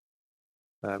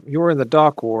 You're in the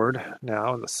dock ward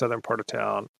now in the southern part of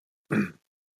town.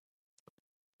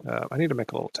 I need to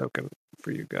make a little token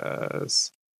for you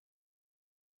guys.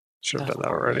 Should have done that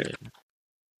already.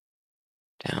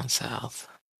 Down south.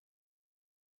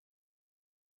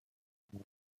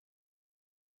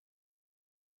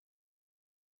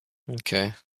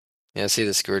 Okay. Yeah, I see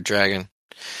the Skewered Dragon.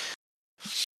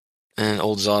 And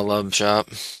Old Zalub shop.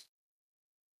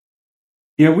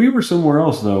 Yeah, we were somewhere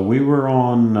else, though. We were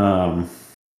on...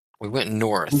 we went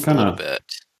north a little bit.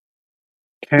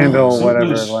 Candle,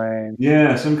 whatever lane.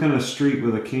 Yeah, some kind of street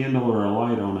with a candle or a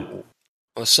light on it.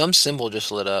 Well, some symbol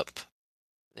just lit up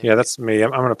Yeah, that's me.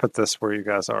 I'm going to put this where you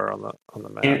guys are on the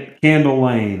map Candle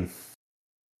Lane.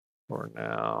 for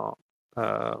now.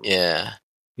 Yeah.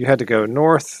 You had to go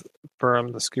north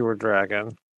from the Skewer Dragon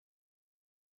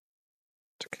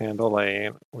to Candle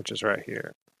Lane, which is right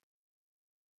here.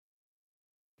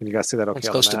 Can you guys see that okay It's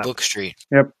on close the to map? Book Street.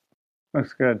 Yep,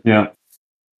 looks good. Yeah.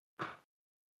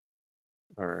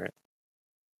 All right.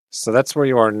 So that's where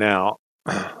you are now.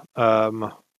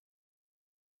 Guys,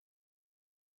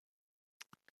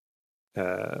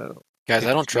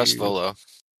 I don't if trust you- Volo.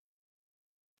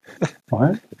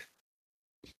 What?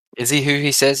 Is he who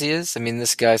he says he is? I mean,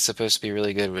 this guy's supposed to be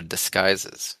really good with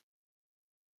disguises.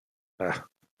 That's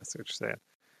what you're saying.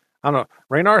 I don't know.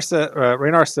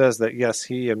 Raynar says that yes,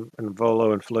 he and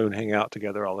Volo and Floon hang out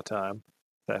together all the time.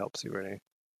 That helps you, Rennie.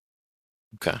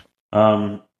 Okay.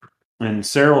 And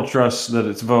Cyril trusts that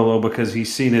it's Volo because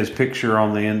he's seen his picture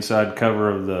on the inside cover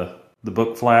of the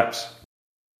book flaps.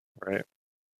 Right.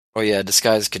 Oh yeah,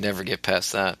 disguise could never get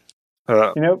past that.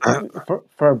 You know,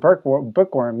 for a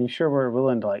bookworm, you sure were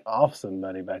willing to like off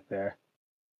somebody back there.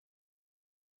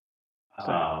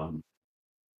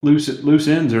 Loose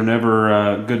ends are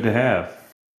never good to have.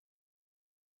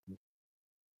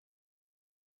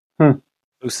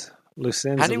 Loose ends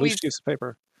How and do loose we- sheets of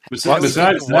paper. Besides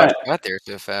Walk that, out there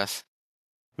so fast.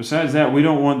 besides that, we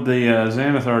don't want the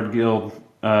Xanathar Guild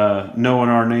knowing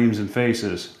our names and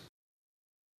faces.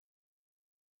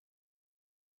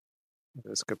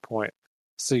 That's a good point.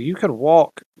 So you can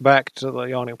walk back to the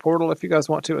Yawning Portal if you guys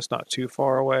want to. It's not too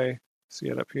far away. See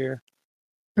it up here?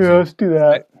 Yeah, let's do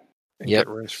that. And Yep.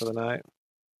 get rooms for the night.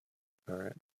 All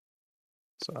right.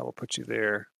 So I will put you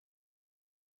there.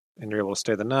 And you're able to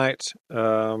stay the night.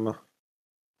 I'm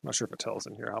not sure if it tells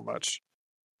in here how much.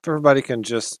 If everybody can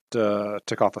just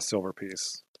tick off a silver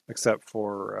piece, except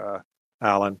for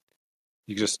Alan.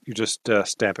 You just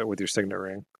stamp it with your signet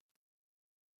ring.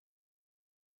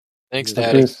 Thanks, Let's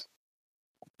Daddy. Just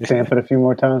stamp it a few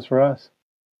more times for us.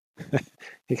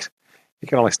 You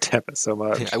can only stamp it so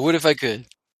much. I would if I could.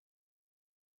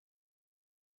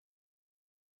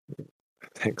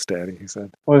 Thanks, Daddy, he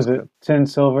said. What is it? 10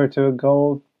 silver to a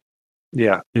gold?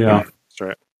 Yeah. Yeah. That's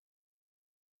right.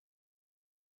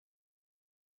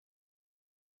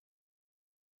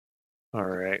 All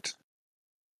right.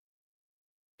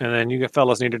 And then you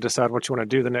fellas need to decide what you want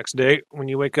to do the next day when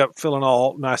you wake up feeling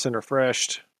all nice and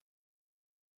refreshed.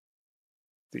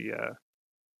 I'm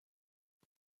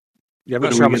But not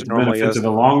do sure how we much get it the normally benefits is.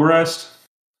 of a long rest?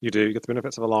 You do. You get the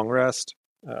benefits of a long rest.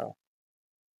 Oh.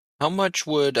 How much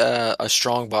would a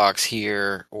strong box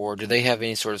here, or do they have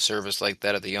any sort of service like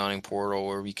that at the Yawning Portal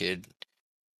where we could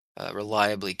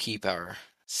reliably keep our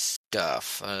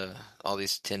stuff? All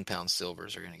these 10-pound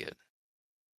silvers are going to get.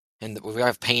 And we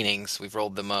have paintings. We've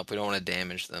rolled them up. We don't want to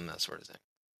damage them, that sort of thing.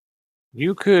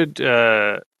 You could,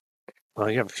 well,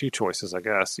 you have a few choices, I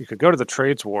guess. You could go to the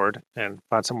trades ward and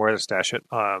find somewhere to stash it.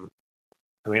 I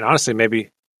mean, honestly, maybe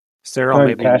Sarah, Go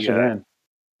ahead maybe and cash it in.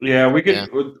 Yeah, we could Yeah.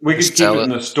 we could Just keep sell it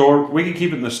in it. the store. We could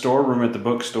keep it in the storeroom at the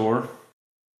bookstore.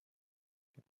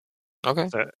 Okay.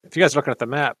 So if you guys are looking at the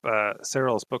map,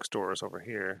 Cyril's bookstore is over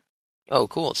here. Oh,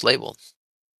 cool. It's labeled.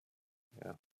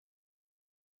 So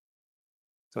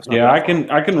it's not Yeah, that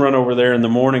far. I can run over there in the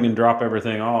morning and drop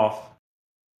everything off.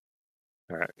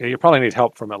 All right. Yeah, you probably need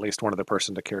help from at least one other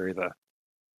person to carry the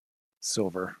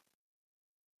silver.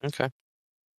 Okay.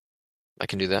 I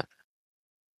can do that.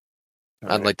 All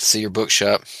I'd right. like to see your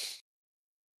bookshop.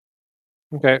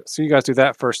 Okay, so you guys do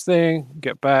that first thing.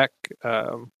 Get back.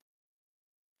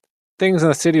 Things in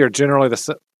the city are generally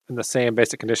in the same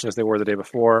basic condition as they were the day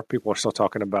before. People are still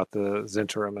talking about the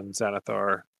Zentrum and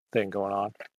Xanathar thing going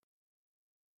on.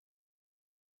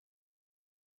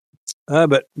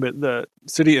 But the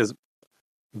city is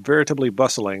veritably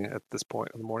bustling at this point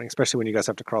in the morning, especially when you guys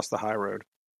have to cross the high road.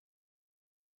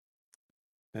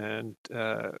 And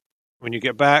when you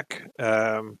get back,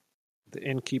 the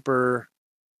innkeeper,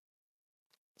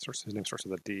 his name starts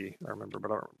with a D, I remember, but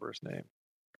I don't remember his name.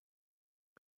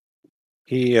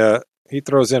 He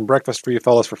throws in breakfast for you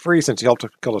fellas for free since you helped to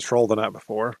kill a troll the night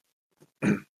before.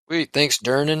 Wait, thanks,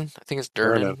 Durnan. I think it's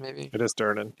Durnan, maybe. It is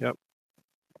Durnan, yep.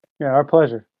 Yeah, our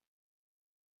pleasure.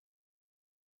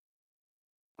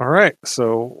 All right,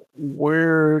 so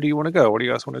where do you want to go? What do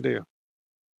you guys want to do?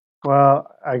 Well,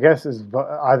 I guess it's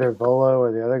either Volo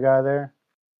or the other guy there.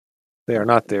 They are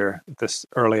not there at this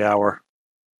early hour.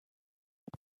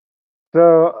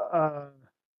 So,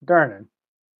 Darnan,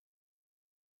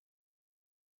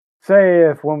 say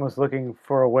if one was looking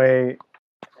for a way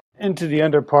into the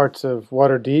under parts of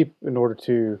Waterdeep in order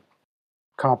to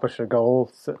accomplish a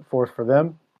goal set forth for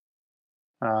them,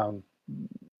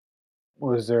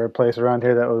 was there a place around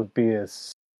here that would be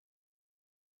as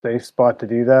safe spot to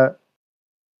do that?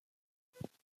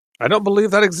 I don't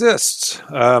believe that exists.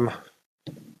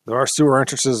 There are sewer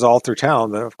entrances all through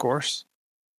town, though, of course,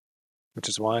 which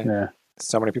is why Yeah.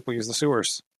 so many people use the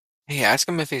sewers. Hey, ask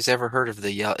him if he's ever heard of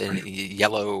the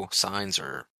yellow signs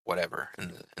or whatever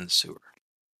in the sewer.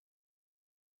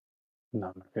 No,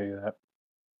 I'm not gonna do that.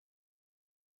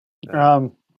 Yeah.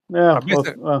 Yeah.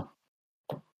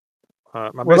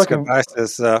 My We're basic looking- advice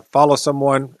is follow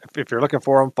someone. If you're looking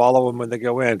for them, follow them when they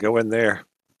go in. Go in there.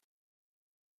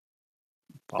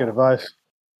 Good advice.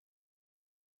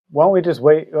 Why don't we just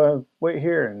wait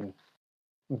here, and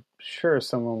I'm sure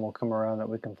someone will come around that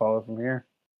we can follow from here.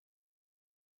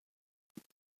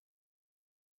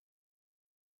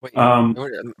 Wait, Um,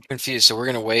 I'm confused. So we're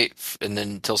gonna wait and then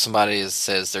until somebody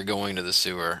says they're going to the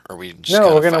sewer, or we just No,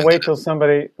 kinda we're gonna find wait that till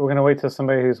somebody. We're gonna wait till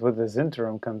somebody who's with this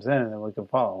interim comes in, and then we can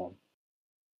follow them.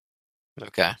 out?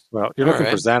 Okay. Well, you're looking for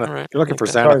Alright, Xanath. alright, You're looking for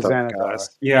okay. Sorry, Xanathar, Xanathar.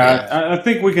 guys. yeah, Yeah. I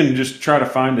think we can just try to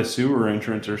find a sewer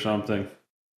entrance or something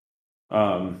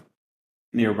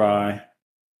nearby.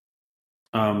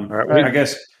 All right, I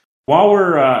guess while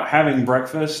we're having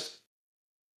breakfast,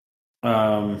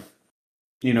 I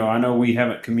know we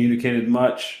haven't communicated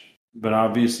much, but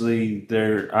obviously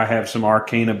I have some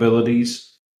arcane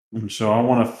abilities, and so I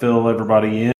want to fill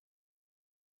everybody in.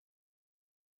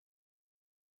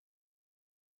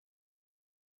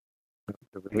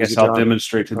 I guess I'll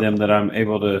demonstrate to them that I'm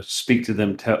able to speak to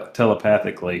them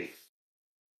telepathically.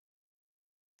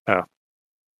 Oh,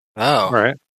 Oh. all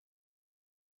right.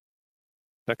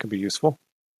 That could be useful.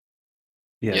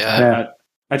 Yes, Yeah.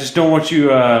 I just don't want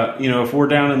you, if we're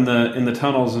down in the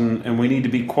tunnels and we need to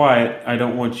be quiet, I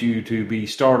don't want you to be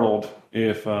startled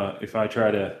if I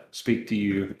try to speak to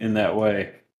you in that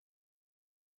way.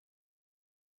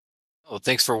 Well,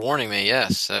 thanks for warning me.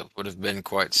 Yes, that would have been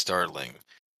quite startling.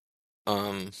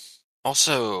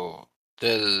 Also,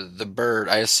 the bird.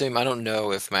 I assume I don't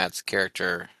know if Matt's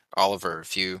character Oliver,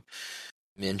 if you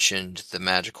mentioned the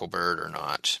magical bird or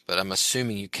not, but I'm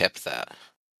assuming you kept that.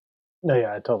 No,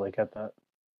 yeah, I totally get that.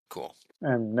 Cool.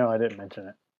 And no, I didn't mention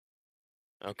it.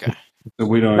 Okay. So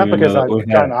we don't Not even because know I'm that we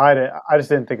trying to have. hide it. I just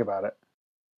didn't think about it.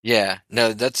 Yeah.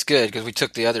 No, that's good because we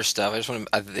took the other stuff. I just want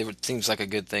to. It seems like a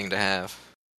good thing to have.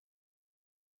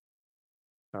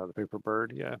 The paper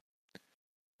bird, yeah.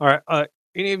 All right.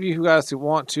 Any of you guys who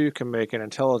want to can make an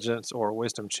intelligence or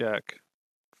wisdom check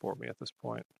for me at this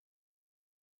point.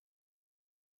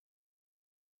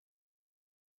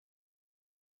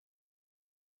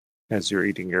 As you're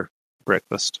eating your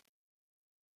breakfast.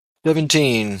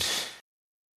 17.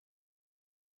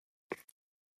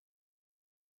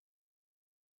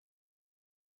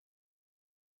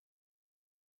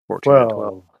 And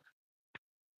 12.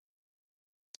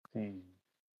 And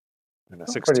a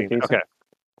That's 16. pretty decent. Okay.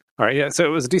 All right. Yeah. So it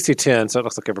was a DC 10. So it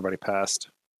looks like everybody passed.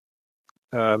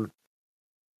 Some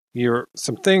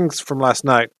things from last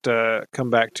night come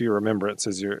back to your remembrance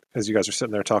as you guys are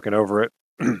sitting there talking over it.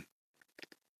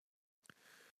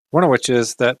 One of which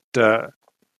is that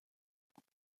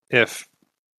if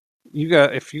you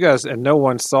guys and no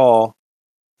one saw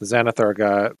the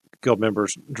Xanathar guild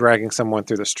members dragging someone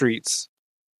through the streets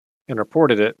and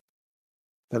reported it,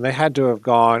 then they had to have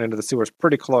gone into the sewers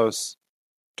pretty close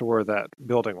to where that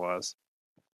building was.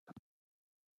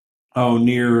 Oh,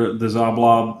 near the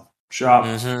Zoblob shop.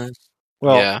 Mm-hmm.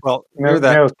 Well, Yeah. near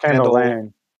that Candle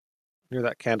Lane near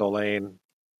that Candle Lane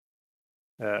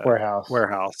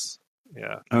warehouse.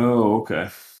 Yeah. Oh, okay.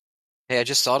 Hey, I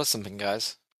just thought of something,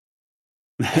 guys.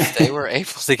 If they were able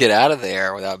to get out of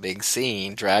there without being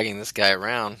seen, dragging this guy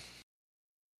around,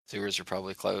 sewers are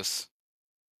probably close.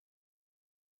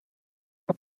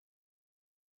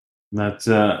 That's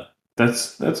a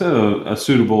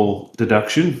suitable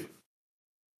deduction.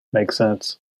 Makes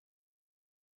sense.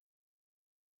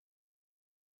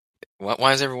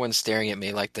 Why is everyone staring at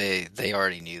me like they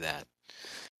already knew that?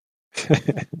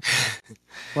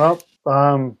 Well,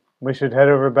 we should head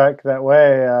over back that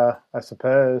way, I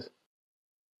suppose.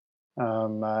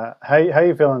 How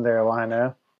you feeling there,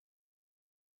 Lino?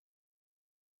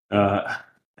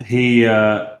 He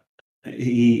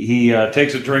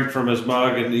takes a drink from his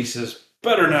mug and he says,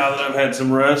 "Better now that I've had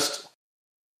some rest."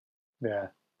 Yeah,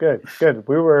 good.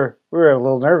 We were a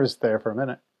little nervous there for a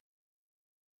minute.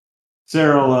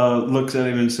 Cyril looks at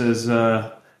him and says,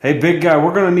 "Hey, big guy,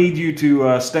 we're going to need you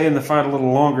to stay in the fight a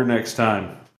little longer next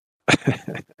time.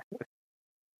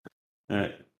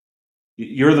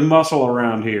 You're the muscle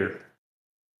around here."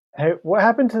 Hey, what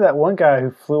happened to that one guy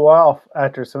who flew off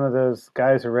after some of those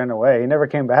guys who ran away? He never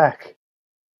came back.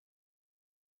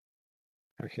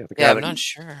 Yeah, I'm not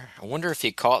sure. I wonder if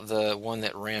he caught the one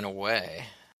that ran away.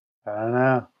 I don't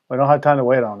know. We don't have time to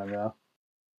wait on him, though.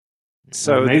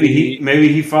 So maybe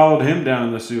he followed him down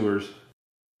in the sewers.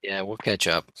 Yeah, we'll catch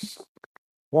up.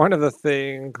 one of the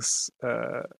things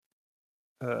that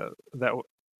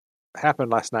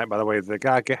happened last night, by the way, the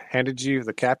guy handed you,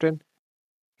 the captain,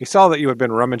 he saw that you had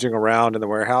been rummaging around in the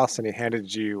warehouse, and he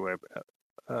handed you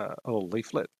a little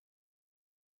leaflet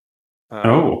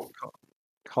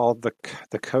called the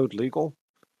Code Legal,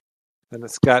 and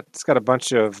it's got a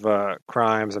bunch of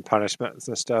crimes and punishments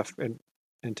and stuff in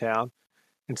town.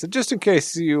 And so, just in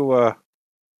case you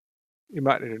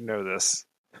might need to know this,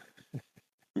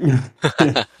 he's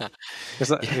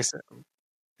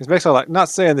basically like not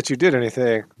saying that you did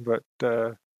anything, but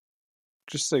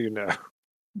just so you know.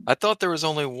 I thought there was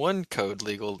only one code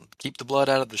legal: keep the blood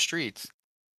out of the streets.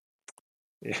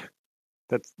 Yeah,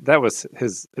 that was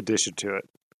his addition to it.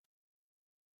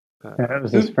 That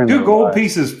was his Two friendly gold advice.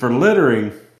 pieces for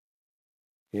littering.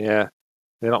 Yeah,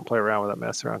 they don't play around with that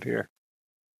mess around here.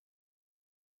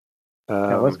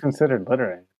 Yeah, what's considered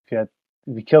littering? If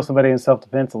you kill somebody in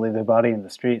self-defense and leave their body in the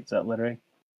street, is that littering?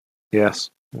 Yes.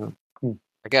 Yeah.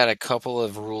 I got a couple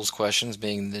of rules questions,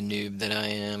 being the noob that I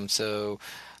am. So,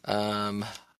 all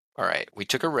right, we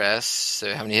took a rest.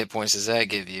 So, how many hit points does that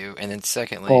give you? And then,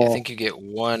 secondly, I think you get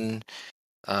one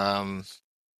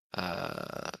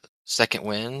second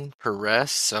win per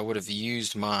rest. So, I would have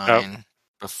used mine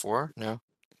before. No,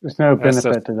 there's no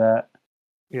benefit to that.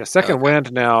 Yeah, second wind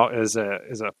now is a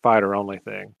fighter only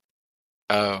thing.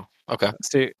 Oh, okay.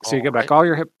 So you get back all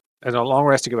your hit. As a long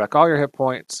rest, you get back all your hit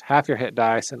points, half your hit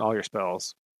dice, and all your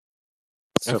spells.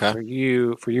 So for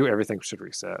you, everything should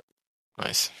reset.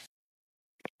 Nice.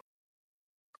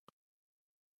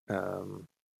 Yeah.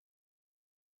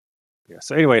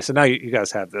 So anyway, so now you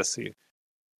guys have this.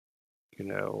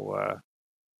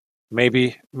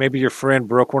 Maybe your friend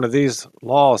broke one of these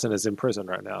laws and is in prison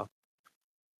right now.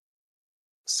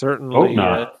 Certainly, hope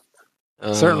not.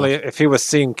 Certainly, if he was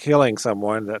seen killing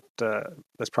someone,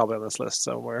 that's probably on this list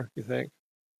somewhere. You think?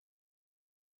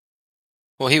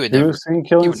 Well, he would He never. was seen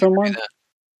killing someone.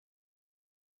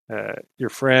 Your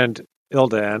friend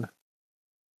Ildan.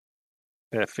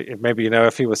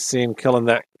 If he was seen killing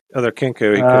that other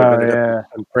Kinku, he could have ended up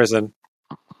in prison.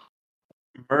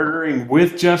 Murdering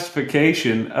with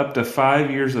justification, up to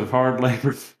 5 years of hard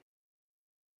labor.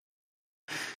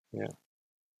 Yeah.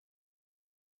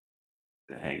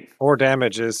 Dang. Or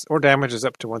damages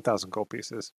up to 1,000 gold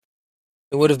pieces.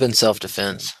 It would have been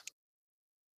self-defense.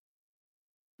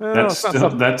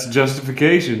 That's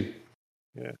justification.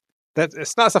 Yeah,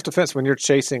 it's not self-defense when you're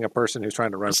chasing a person who's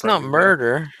trying to run. It's not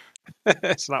murder.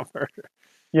 It's not murder.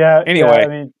 Yeah. Anyway, yeah, I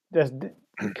mean that's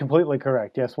completely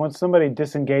correct. Yes, once somebody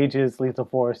disengages lethal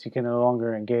force, you can no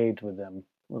longer engage with them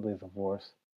with lethal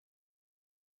force.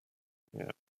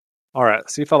 Yeah. All right.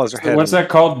 So you fellas are heading. What's that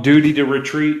called? Duty to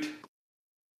retreat.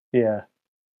 Yeah.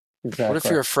 Exactly. What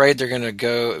if you're afraid they're going to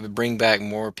go bring back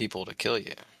more people to kill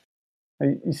you?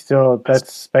 Still,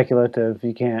 that's speculative.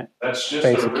 You can't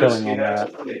face a killing on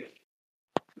that.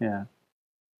 Yeah.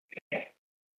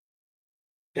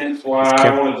 That's why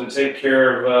I wanted to take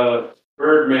care of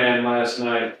Birdman last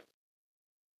night.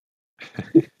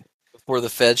 Before the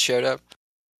feds showed up?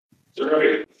 That's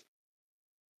right.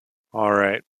 All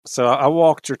right. So I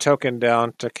walked your token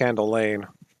down to Candle Lane.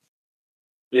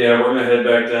 Yeah, we're going to head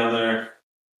back down there.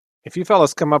 If you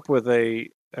fellas come up with a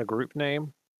group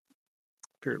name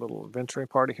for your little adventuring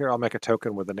party here, I'll make a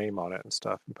token with a name on it and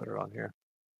stuff and put it on here.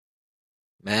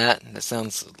 Matt, that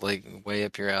sounds like way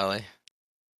up your alley.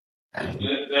 Wasn't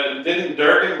Durgan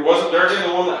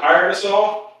the one that hired us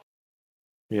all?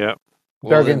 Yeah.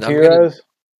 Well, Durgan's Heroes?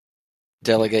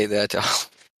 Delegate that to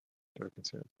Durgan's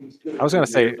Heroes. I was going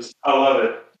to say... I love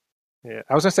it. Yeah,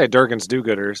 I was going to say Durgan's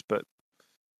Do-Gooders, but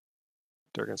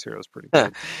Durgan's Heroes is pretty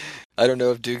good. I don't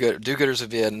know if Do-Gooders would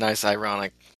be a nice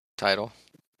ironic title.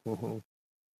 Mm-hmm.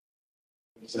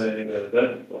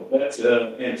 That's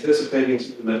anticipating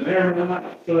something that may or may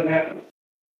not really happen.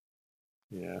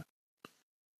 Yeah.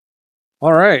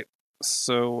 All right.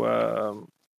 So,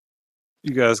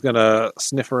 you guys gonna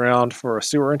sniff around for a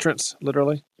sewer entrance,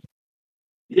 literally?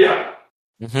 Yeah.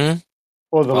 Mm-hmm.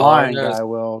 Well, the lion guy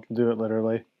will do it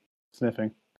literally,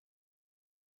 sniffing.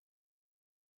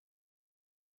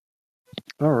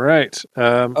 All right.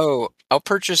 I'll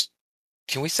purchase.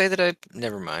 Can we say that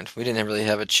never mind. We didn't really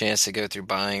have a chance to go through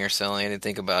buying or selling. I didn't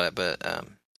think about it, but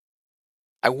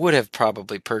I would have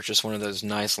probably purchased one of those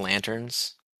nice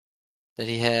lanterns that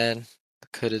he had.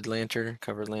 The hooded lantern,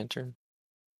 covered lantern.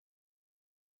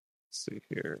 Let's see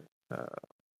here.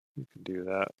 You can do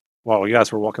that. While you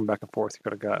guys were walking back and forth, you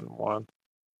could have gotten one.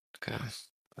 Okay.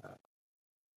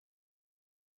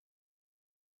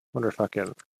 Wonder if I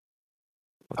can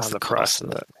What's find the the price cost?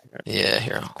 of that. Yeah,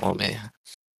 here, let me.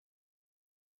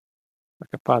 I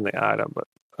can find the item, but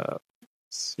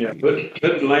let's Yeah, see.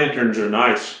 hooded lanterns are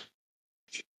nice.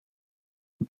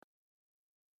 I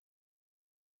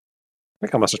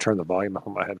think I must have turned the volume up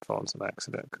on my headphones on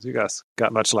accident because you guys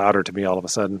got much louder to me all of a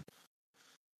sudden.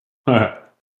 Oh,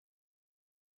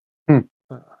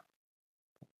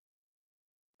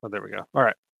 there we go. All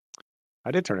right. I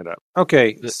did turn it up.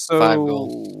 Okay, so 5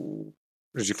 gold.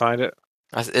 did you find it?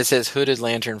 It says hooded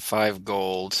lantern 5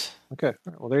 gold. Okay. All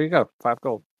right, well, there you go. 5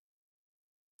 gold.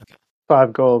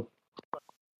 5 gold.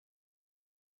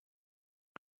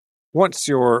 Once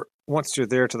you're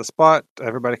there to the spot,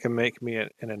 everybody can make me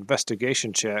an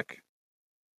investigation check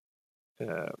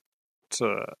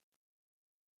to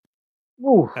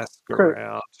Ooh, ask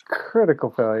around.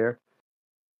 critical failure.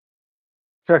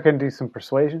 Sure, I can do some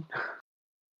persuasion.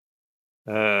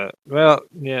 Well,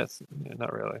 yes, yeah,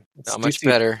 not really. It's Not much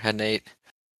better. Had an 8.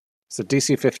 It's a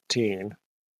DC 15.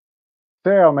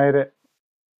 Sarah made it.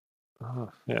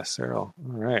 Oh, yeah, Cyril.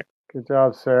 All right. Good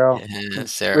job, Sarah. Yeah,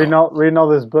 Sarah. Reading all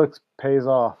those books pays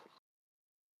off.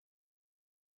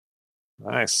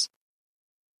 Nice.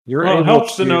 You're Well, it able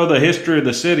helps to know the history of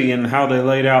the city and how they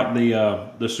laid out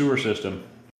the sewer system.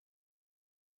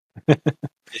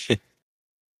 Yeah,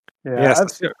 Yes,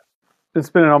 I've been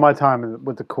spending all my time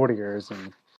with the courtiers,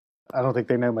 and I don't think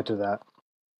they know much of that.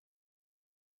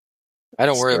 I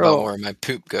don't worry Cyril about where my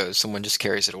poop goes. Someone just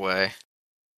carries it away.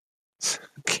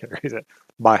 carries it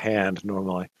by hand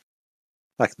normally,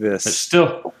 like this.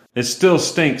 It still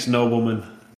stinks, nobleman.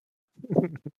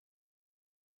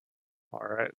 All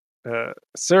right.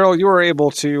 Cyril, you were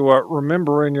able to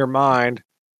remember in your mind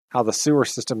how the sewer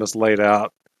system is laid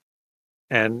out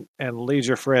and lead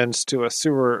your friends to a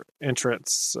sewer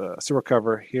entrance, sewer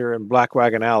cover here in Black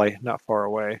Wagon Alley, not far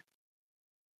away.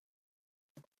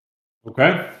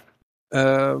 Okay.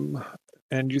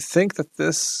 And you think that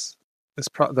this is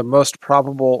the most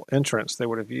probable entrance they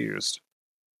would have used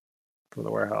from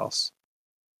the warehouse.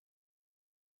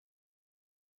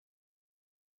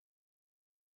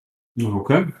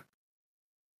 Okay.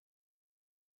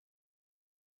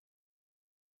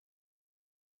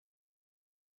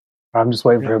 I'm just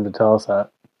waiting for him to tell us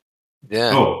that.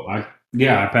 Yeah. Oh, I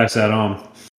pass that on.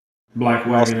 Black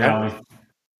Wagon Alley.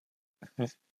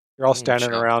 You're all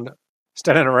standing around,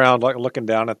 like looking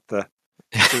down at the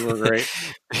sewer grate.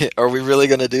 Are we really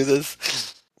going to do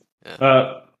this?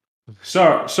 Yeah.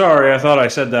 Sorry, I thought I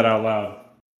said that out loud.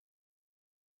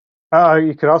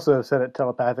 You could also have said it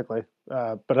telepathically,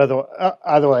 but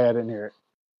either way, I didn't hear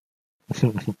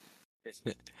it.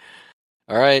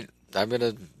 All right, I'm going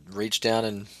to reach down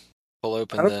and pull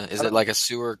open is it like a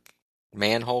sewer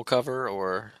manhole cover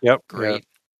or grate? Yep.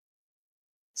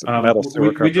 It's a metal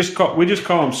sewer cover. We just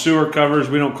call them sewer covers.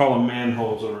 We don't call them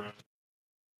manholes around.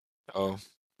 Oh,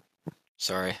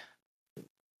 sorry.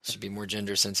 Should be more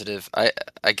gender sensitive. I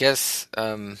guess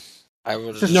I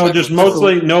will just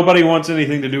mostly nobody wants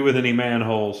anything to do with any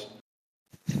manholes.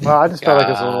 Well, I just felt like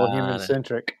it's a little human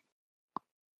centric.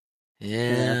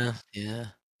 Yeah.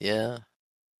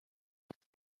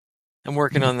 I'm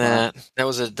working on that. That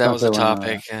was a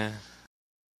topic.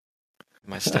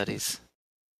 My studies.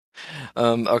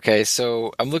 Okay,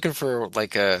 so I'm looking for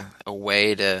like a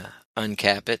way to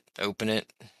uncap it, open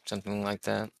it, something like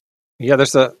that. Yeah,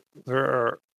 there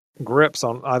are grips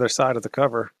on either side of the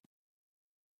cover.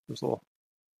 There's little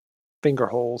finger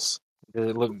holes.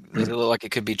 Does it look like it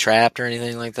could be trapped or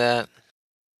anything like that?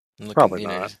 Probably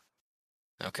not.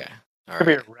 Okay. All Could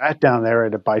be a rat down there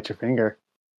to bite your finger.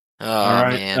 Oh, all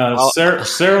right. Man.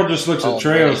 Cyril just looks at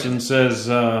Treos and says,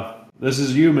 "This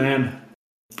is you, man."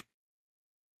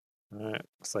 All right.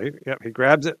 So he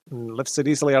grabs it and lifts it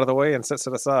easily out of the way and sets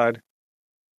it aside,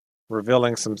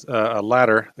 revealing a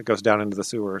ladder that goes down into the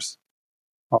sewers.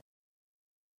 All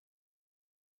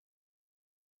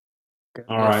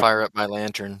right. Fire up my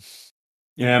lantern.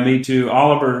 Yeah, me too.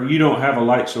 Oliver, you don't have a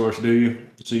light source, do you?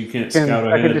 So you can't scout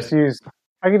ahead. I could just use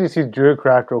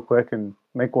Druidcraft real quick and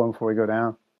make one before we go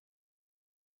down.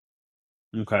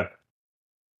 Okay.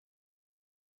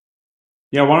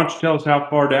 Yeah, why don't you tell us how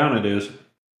far down it is?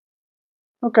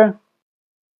 Okay.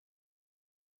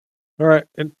 All right.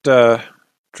 It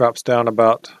drops down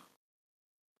about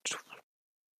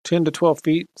 10 to 12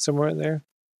 feet, somewhere in there.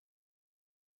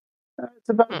 It's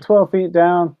about 12 feet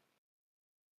down.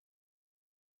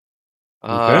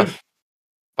 Okay.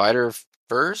 Fighter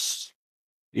first?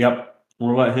 Yep.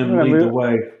 We'll let him lead the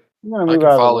way. I'm going to move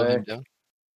out of the way. Him down.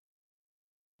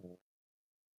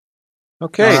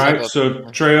 Okay. All right. So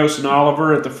Treos and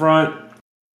Oliver at the front.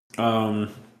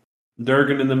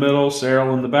 Durgan in the middle.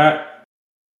 Cyril in the back.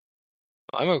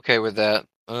 I'm okay with that.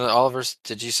 Oliver,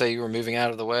 did you say you were moving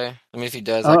out of the way? I mean, if he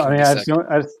does, Oh, I I can mean, be I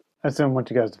second. just didn't want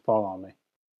you guys to fall on me.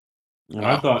 And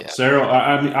I thought Yeah. Sarah.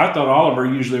 I thought Oliver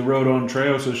usually rode on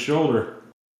Treos' shoulder.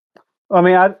 I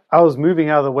mean, I was moving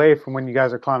out of the way from when you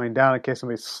guys are climbing down in case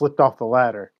somebody slipped off the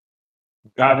ladder.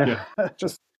 Gotcha. I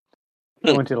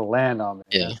didn't want you to land on me.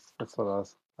 Yeah. That's what I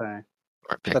was saying.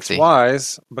 Or That's Pixie.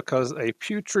 wise, because a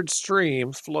putrid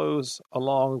stream flows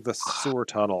along the sewer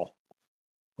tunnel,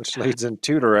 which leads in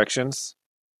two directions.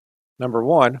 Number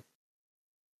 1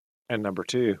 and number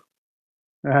 2.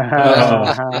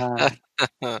 I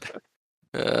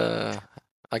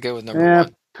go with number Yeah,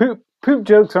 1. poop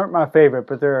jokes aren't my favorite,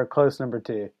 but they're a close number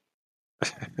 2.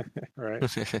 Right.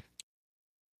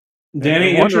 Danny,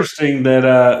 And one- interesting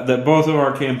that both of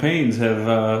our campaigns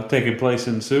have taken place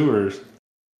in sewers.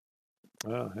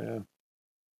 Oh, yeah.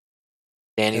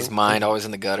 Danny's And- mind always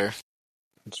in the gutter.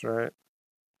 That's right.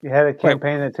 You had a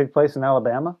campaign that took place in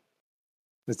Alabama?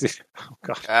 Oh,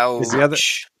 God. Ouch. Is the other-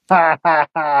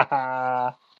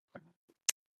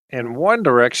 In one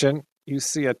direction, you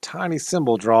see a tiny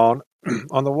symbol drawn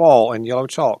on the wall in yellow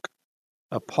chalk.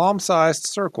 A palm-sized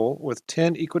circle with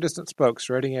 10 equidistant spokes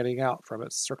radiating out from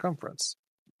its circumference.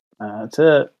 That's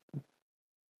it.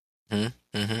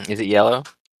 Mm-hmm. Is it yellow?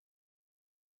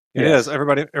 It Yes. is.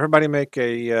 Everybody make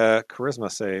a charisma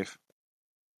save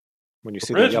when you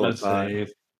see the yellow Charisma sign.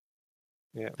 save.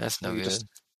 Yeah, That's no you good. just-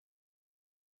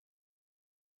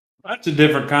 That's a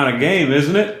different kind of game,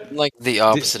 isn't it? Like the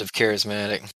opposite of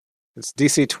charismatic. It's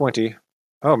DC 20.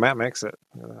 Oh, Matt makes it.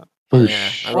 Look at that.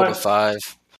 Yeah, I rolled a What?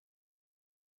 5.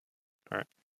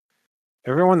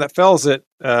 Everyone that fails it,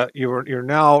 you're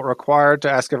now required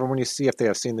to ask everyone you see if they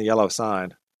have seen the yellow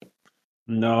sign.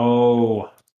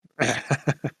 No.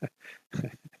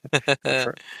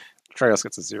 Trails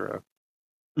gets a 0.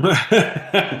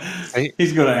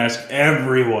 He's going to ask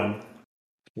everyone.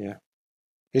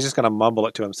 He's just going to mumble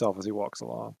it to himself as he walks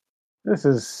along. This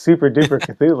is super duper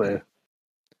Cthulhu.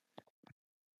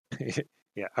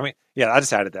 Yeah, I mean, yeah, I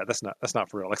just added that. That's not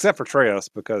for real, except for Treos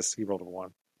because he rolled a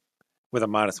 1 with a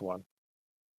 -1.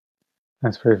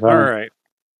 That's pretty funny.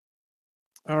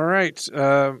 All right.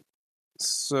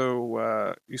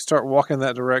 So you start walking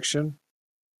that direction,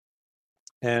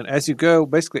 and as you go,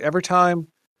 basically every time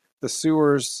the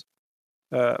sewers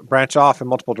branch off in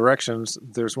multiple directions,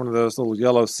 there's one of those little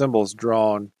yellow symbols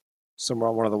drawn somewhere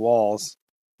on one of the walls,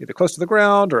 either close to the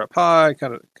ground or up high.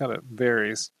 Kind of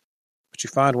varies, but you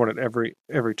find one at every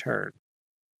turn.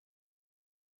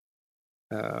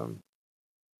 I'm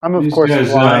of These course guys,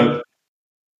 blind,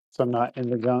 so I'm not in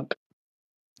the gunk.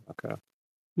 Okay.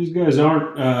 These guys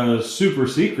aren't super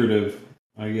secretive,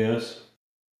 I guess.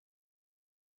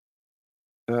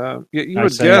 You I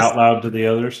would say guess. out loud to the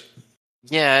others.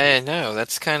 Yeah, I know.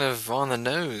 That's kind of on the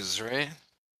nose, right?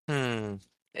 And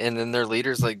then their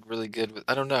leader's like really good with.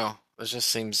 I don't know. It just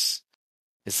seems.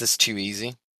 Is this too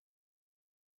easy?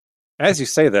 As you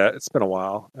say that, it's been a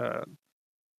while,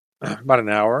 about an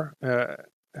hour.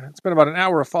 It's been about an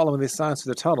hour of following these signs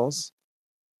through the tunnels.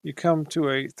 You come to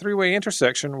a 3-way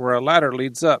intersection where a ladder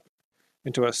leads up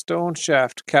into a stone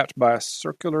shaft capped by a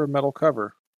circular metal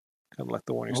cover, kind of like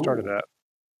the one you started Ooh. at.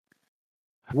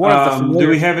 One of the familiar...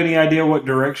 Do we have any idea what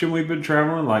direction we've been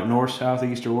traveling, like north, south,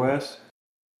 east, or west?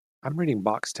 I'm reading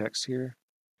box text here.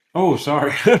 Oh,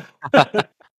 sorry.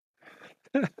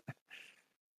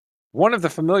 One of the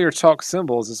familiar chalk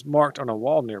symbols is marked on a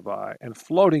wall nearby, and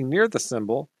floating near the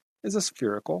symbol is a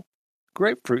spherical,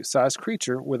 grapefruit-sized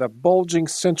creature with a bulging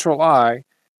central eye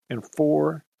and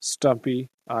 4 stumpy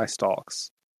eye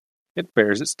stalks. It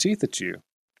bares its teeth at you.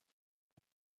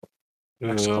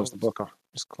 I just closed the book.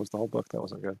 Just closed the whole book. That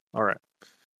wasn't good. All right.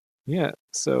 Yeah.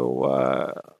 So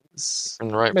In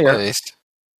the right may place.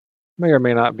 or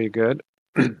may not be good.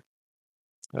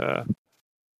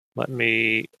 Let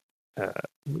me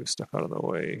move stuff out of the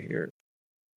way here.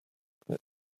 That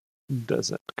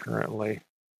doesn't currently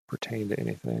pertain to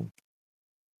anything.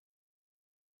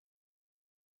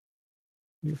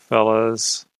 You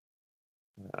fellas.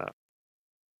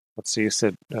 Let's see. You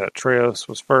said Treos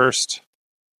was first.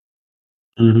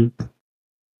 Mm-hmm.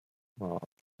 Well,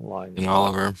 line And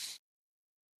Oliver.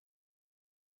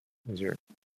 as you're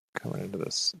coming into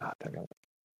this.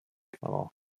 Oh,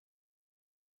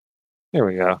 there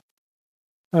we go.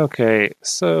 Okay,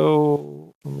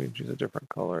 so let me choose a different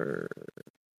color.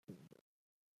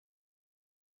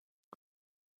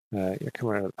 You're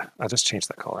coming in. I just changed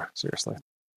that color. Seriously.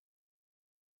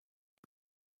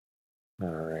 All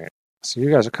right. So you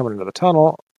guys are coming into the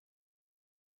tunnel.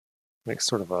 Makes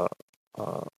sort of a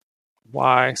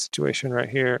Y situation right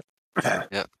here.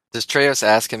 Yep. Does Treos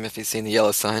ask him if he's seen the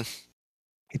yellow sign?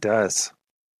 He does.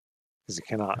 because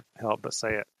you cannot help but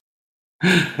say it.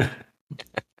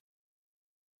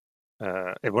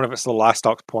 And one of its little eye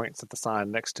stalks points at the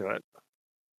sign next to it.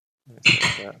 And it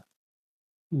says,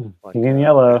 like, King in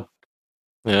yellow.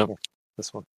 Yep.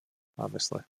 this one,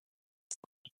 obviously.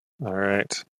 All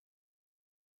right.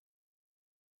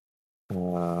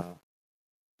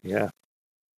 Yeah.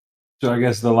 So I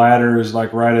guess the ladder is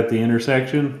like right at the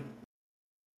intersection.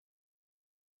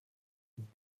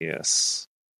 Yes.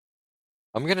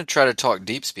 I'm gonna try to talk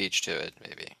deep speech to it.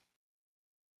 Maybe.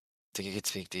 Think you could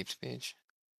speak deep speech?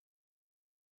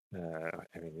 I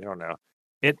mean, you don't know.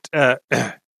 It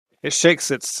it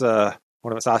shakes its one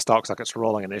of its eye stalks like it's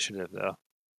rolling initiative, though.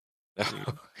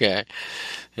 Okay.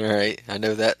 All right. I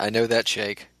know that. I know that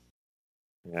shake.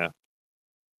 Yeah.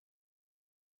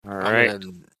 All I'm right.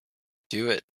 gonna do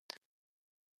it.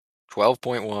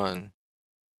 12.1.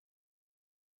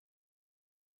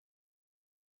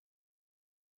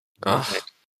 Ugh.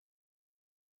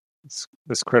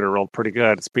 This critter rolled pretty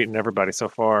good. It's beaten everybody so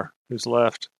far. Who's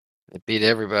left? It beat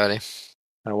everybody.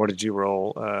 What did you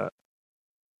roll?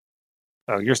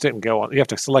 Oh, yours didn't go on. You have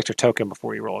to select your token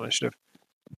before you roll initiative.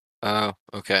 Oh,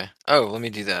 okay. Oh, let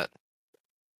me do that.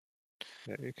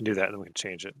 Yeah, you can do that, and then we can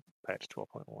change it back to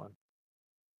 12.1.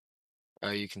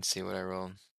 Oh, you can see what I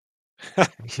rolled.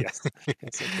 Yes.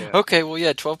 That's okay. Okay, well,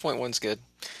 yeah, 12.1's good.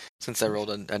 Since I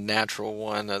rolled a natural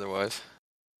one otherwise.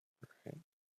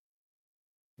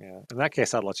 Yeah. In that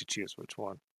case, I'd let you choose which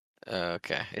one.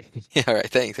 Okay. All right,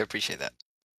 thanks. I appreciate that.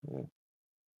 Yeah.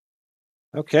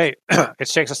 Okay. It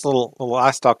shakes this little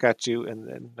eye stalk at you, and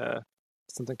then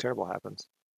something terrible happens.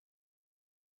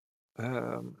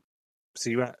 So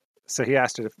he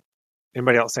asked it if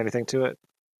anybody else say anything to it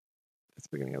at the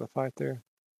beginning of the fight there.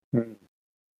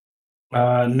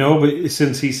 No, but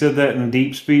since he said that in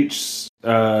deep speech,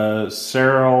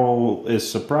 Cyril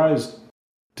is surprised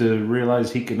to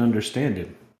realize he can understand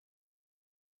him.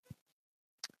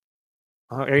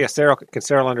 Oh, yeah, Cyril. Can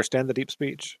Cyril understand the deep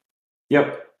speech?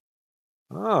 Yep.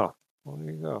 Oh, well, there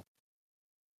you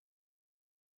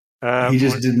go. He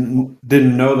just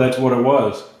didn't know that's what it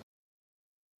was.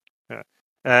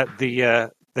 The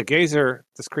gazer,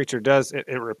 this creature does it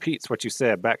repeats what you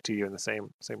said back to you in the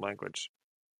same language.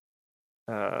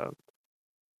 And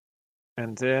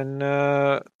then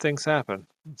things happen.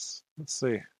 Let's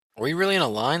see. Were we really in a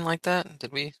line like that?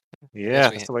 Did we?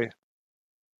 Yeah, that's the way.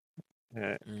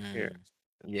 Here.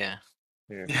 Yeah.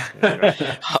 Here. There you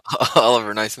go.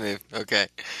 Oliver, nice move. Okay.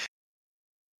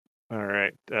 All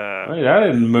right. Wait, I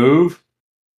didn't move.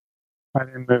 I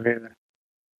didn't move either.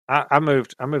 I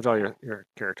moved all your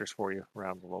characters for you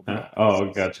around a little bit.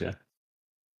 Oh, gotcha.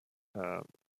 The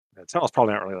tunnel's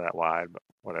probably not really that wide, but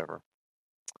whatever.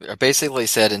 I basically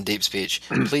said in deep speech,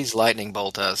 please lightning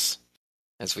bolt us,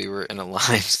 as we were in a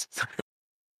line.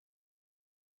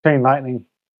 Chain lightning,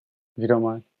 if you don't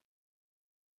mind.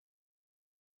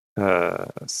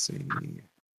 Let's see.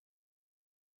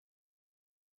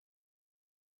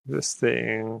 This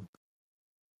thing,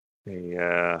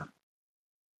 a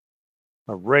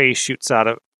ray shoots out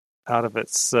of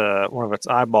its one of its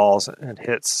eyeballs and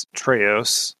hits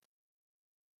Treos.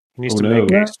 He needs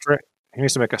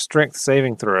to make a strength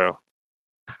saving throw.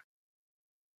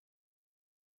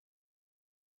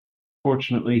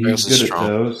 Fortunately, he's good at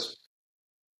those.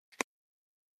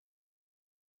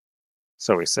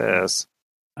 So he says.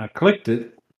 I clicked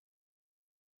it.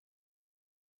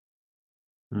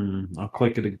 I'll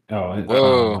click it. Oh,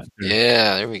 whoa!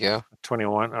 Yeah, there we go.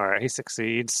 21. All right, he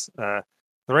succeeds. The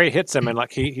ray hits him, and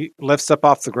like he lifts up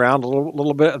off the ground a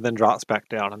little bit, and then drops back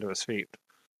down onto his feet.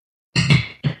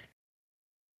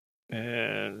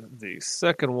 And the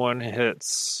second one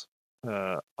hits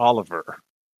Oliver.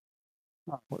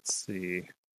 Let's see.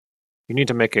 You need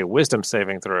to make a wisdom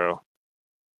saving throw.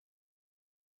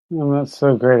 I'm not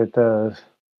so great at those.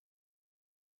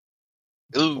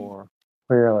 Ooh.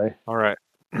 Clearly. All right.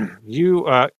 You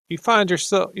find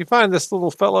this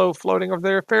little fellow floating over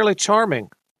there fairly charming.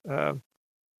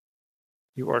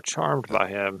 You are charmed by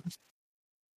him.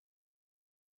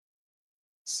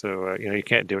 So you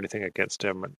can't do anything against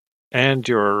him, and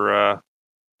your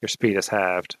speed is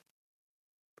halved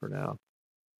for now.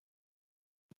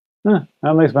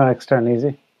 That makes my next turn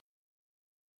easy.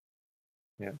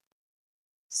 Yeah.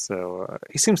 So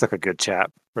he seems like a good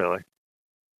chap, really.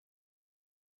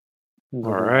 All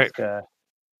right.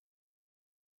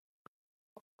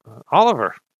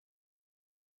 Oliver.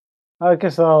 I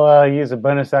guess I'll use a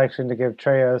bonus action to give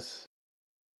Treos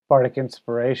Bardic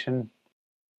Inspiration.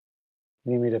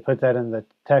 You need me to put that in the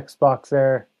text box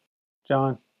there,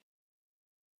 John?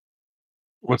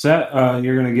 What's that?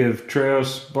 You're going to give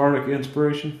Treos Bardic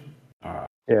Inspiration?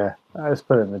 Yeah, I just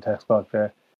put it in the text box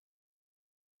there.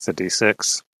 It's a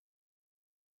D6.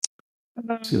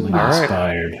 Feeling All right.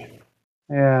 inspired.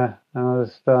 Yeah, I'll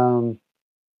just kind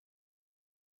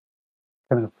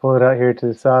of pull it out here to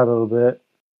the side a little bit.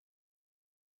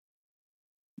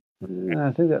 I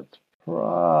think that's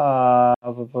probably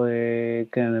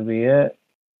gonna be it.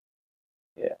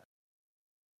 Yeah.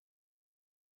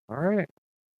 All right.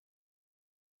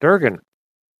 Durgan.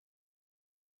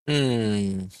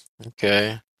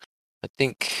 Okay. I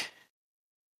think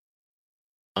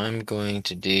I'm going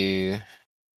to do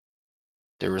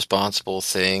the responsible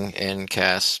thing and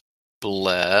cast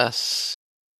Bless.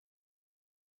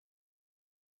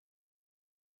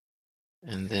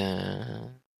 And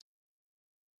then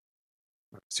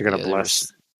So you're gonna yeah, bless.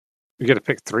 there's You get to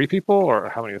pick 3 people, or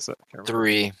how many is it? I can't remember.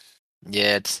 3.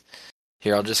 Yeah, it's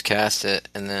here. I'll just cast it,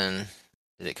 and then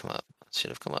did it come up? It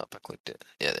should have come up. I clicked it.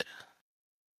 Yeah.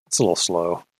 It's a little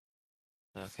slow.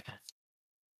 Okay.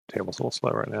 Table's a little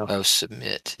slow right now. Oh,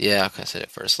 submit. Yeah, okay. I set it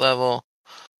first level.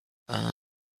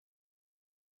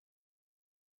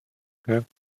 Okay.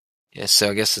 Yeah,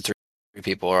 so I guess the 3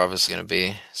 people are obviously going to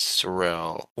be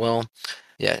Sorrel. Well,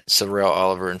 yeah, Sorrel,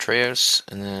 Oliver, and Treos,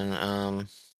 and then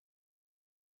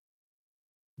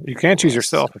You can choose who else is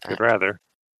yourself in if you'd that? rather.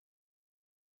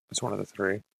 It's one of the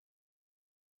 3.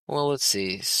 Well, let's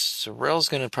see. Sorrel's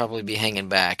going to probably be hanging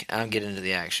back. I'll get into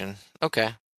the action. Okay.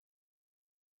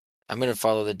 I'm going to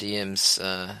follow the DM's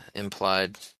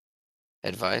implied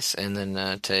advice, and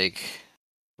then take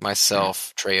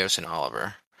myself, Treos, and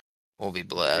Oliver. Will be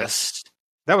blessed.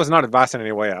 That was not advice in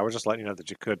any way. I was just letting you know that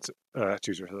you could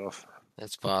choose yourself.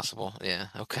 That's possible. Yeah.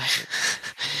 Okay.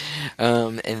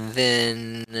 And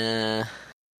then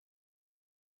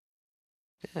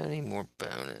any more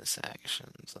bonus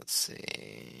actions? Let's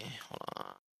see. Hold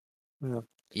on.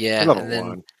 Yeah, Level and then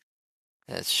 1.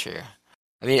 that's sure.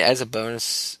 I mean, as a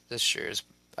bonus, this sure is.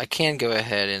 I can go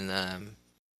ahead and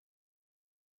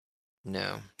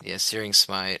no, yeah, Searing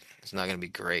Smite is not going to be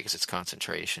great because it's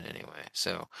concentration anyway.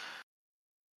 So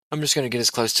I'm just going to get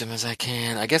as close to him as I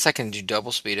can. I guess I can do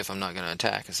double speed if I'm not going to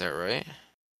attack. Is that right?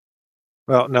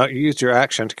 Well, no, you used your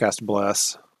action to cast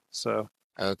Bless, so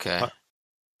Okay. all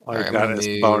Alright, you've I'm got gonna is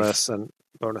move bonus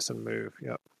and move.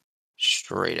 Yep.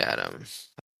 straight at him.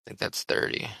 I think that's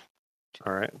 30.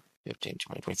 All right. 15,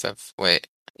 20, 25. Wait.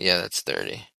 Yeah, that's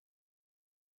 30.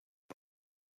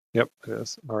 Yep, it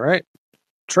is. All right.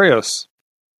 Treos.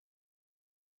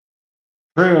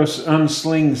 Treos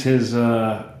unslings his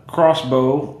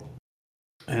crossbow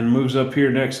and moves up here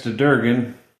next to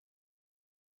Durgan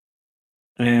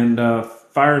and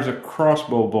fires a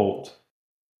crossbow bolt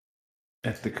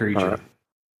at the creature.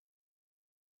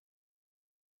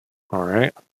 All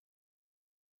right.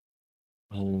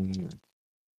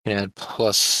 Add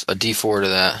plus a d4 to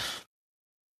that.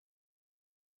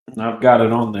 I've got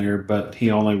it on there, but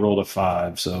he only rolled a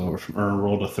 5, or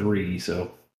rolled a 3,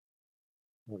 so.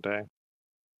 Oh, dang.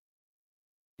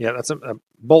 Yeah, that's a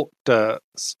bolt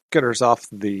skitters off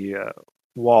the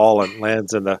wall and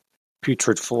lands in the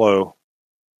putrid flow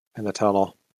in the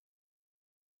tunnel.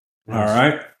 All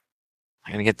right.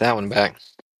 I'm gonna get that one back.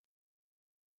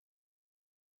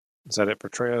 Is that it for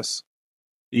Treos?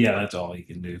 Yeah, that's all he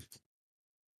can do.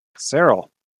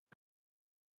 Cyril.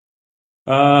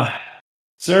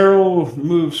 Cyril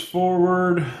moves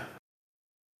forward.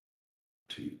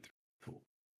 2, 3, 4,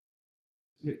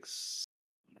 6.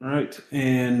 All right,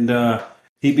 and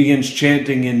he begins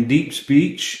chanting in deep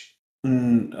speech,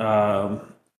 and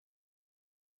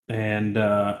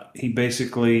he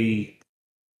basically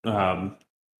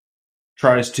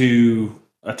tries to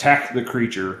attack the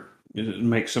creature,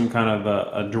 make some kind of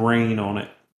a drain on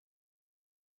it.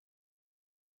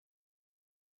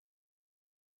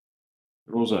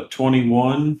 Rolls a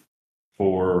 21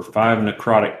 for 5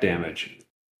 necrotic damage.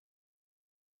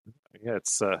 Yeah,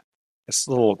 its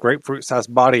little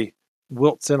grapefruit-sized body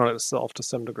wilts in on itself to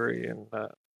some degree and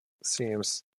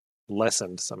seems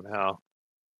lessened somehow.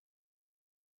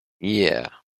 Yeah.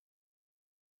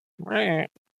 It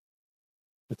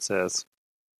says.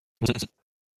 Is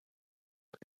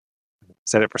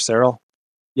that it for Cyril?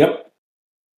 Yep.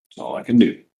 That's all I can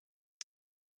do.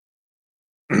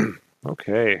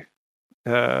 Okay.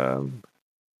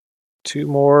 2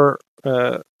 more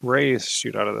rays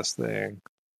shoot out of this thing.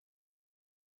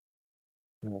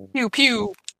 Pew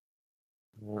pew.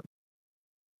 All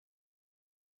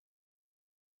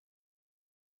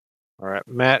right,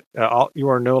 Matt. You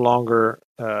are no longer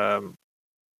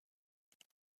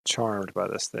charmed by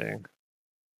this thing.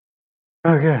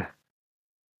 Okay.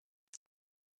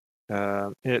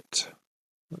 Let's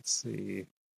see.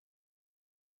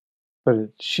 But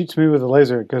it shoots me with a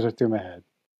laser. It goes right through my head.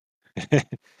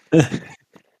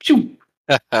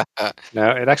 No,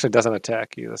 it actually doesn't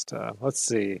attack you this time. Let's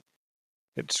see.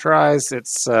 It tries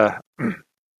its that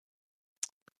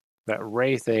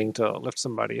ray thing to lift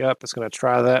somebody up. It's going to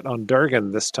try that on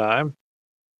Durgan this time.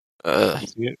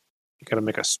 You got to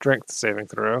make a strength saving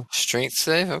throw. Strength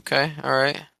save? Okay, all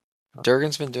right.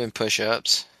 Durgan's been doing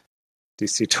push-ups. DC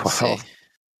Let's see. 12.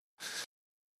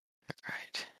 All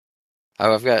right.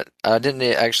 Oh, I didn't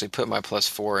actually put my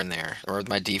 +4 in there, or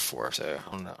my D4, so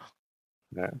I don't know.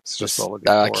 Yeah, it's just roll a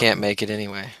I D4. can't make it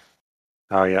anyway.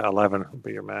 Oh yeah, 11 will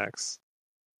be your max.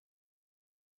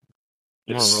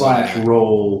 It's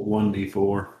 /roll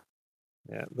 1d4.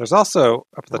 Yeah, there's also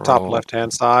up at the top Roll.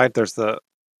 left-hand side. There's the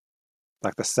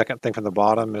second thing from the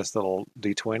bottom is the little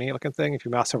D20 looking thing. If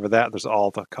you mouse over that, there's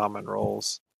all the common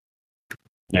rolls.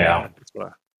 Yeah.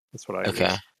 That's what I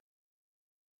Okay. use.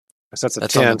 So that's a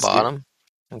That's 10. on the bottom?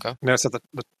 Okay. No, it's at the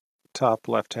top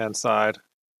left-hand side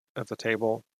of the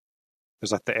table.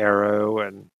 There's like the arrow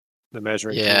and the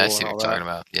measuring tool. Yeah, I see and what all you're talking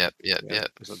that. about.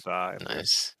 Yep. There's a die.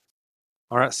 Nice.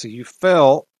 All right, so you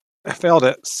failed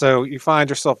it. So you find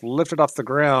yourself lifted off the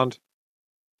ground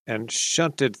and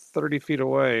shunted 30 feet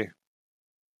away.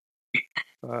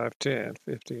 5, 10,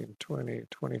 15, 20,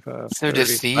 25, So 30.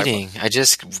 defeating. I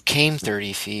just came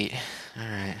 30 feet. All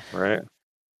right. Right.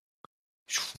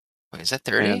 Wait, is that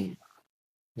 30?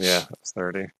 Yeah, that's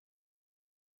 30.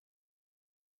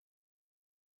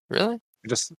 Really?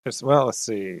 Well, let's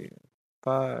see.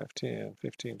 5, 10,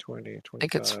 15, 20, 25. I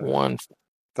think it's 1.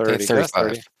 30. 35. That's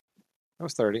 30. That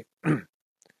was 30.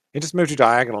 It just moved you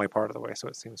diagonally part of the way, so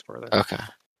it seems further. Okay.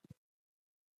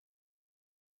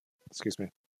 Excuse me.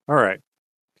 All right.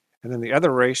 And then the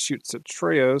other ray shoots at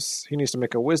Treos. He needs to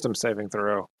make a wisdom saving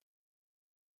throw.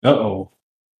 Uh-oh.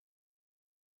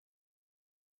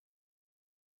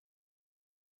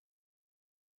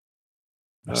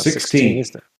 A 16.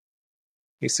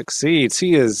 He succeeds.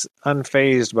 He is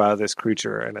unfazed by this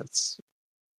creature and its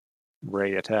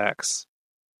ray attacks.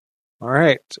 All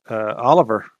right,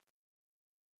 Oliver.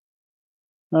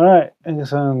 All right, I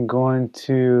guess I'm going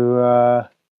to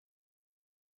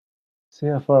see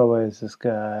how far away is this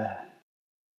guy.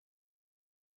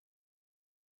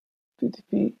 50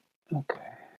 feet. Okay.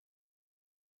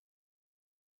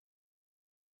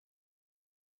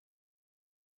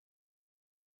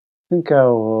 I think I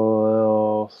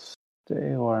will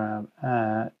stay where I'm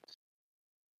at.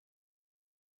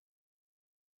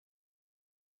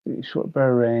 The short bow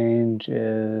range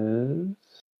is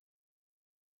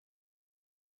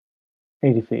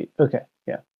 80 feet. Okay,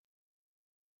 yeah. I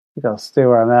think I'll stay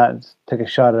where I'm at and take a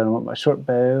shot at him with my short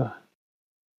bow.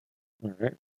 All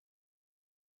right.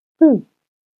 Boom.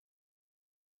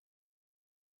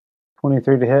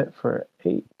 23 to hit for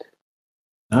 8.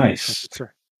 Nice.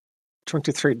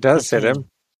 23 does hit him.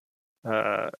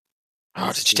 Oh,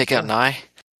 did you take out an eye?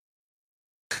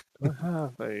 Do I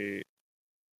have a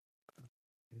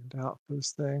handout for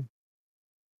this thing?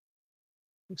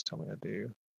 Please tell me I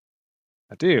do.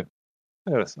 I do.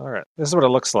 Look at this. All right. This is what it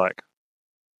looks like.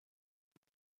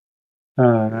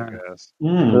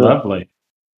 Lovely.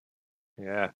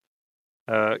 Yeah.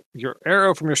 Your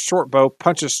arrow from your short bow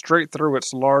punches straight through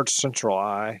its large central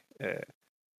eye.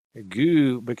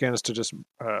 Goo begins to just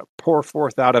pour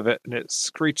forth out of it, and it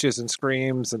screeches and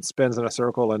screams and spins in a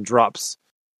circle and drops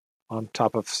on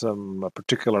top of some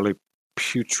particularly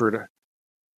putrid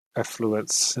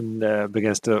effluence and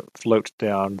begins to float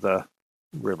down the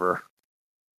river.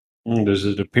 Does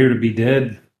it appear to be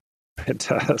dead? It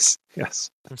does, yes.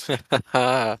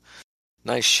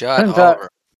 Nice shot, Turns out Oliver.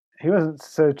 he wasn't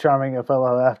so charming a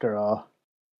fellow after all.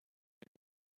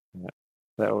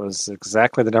 That was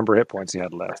exactly the number of hit points he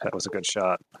had left. That was a good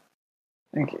shot.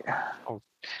 Thank you.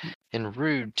 And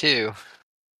rude, too.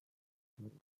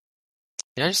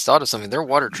 Yeah, I just thought of something. Their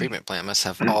water treatment plant must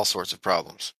have all sorts of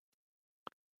problems.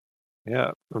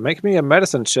 Yeah. Make me a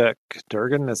medicine check,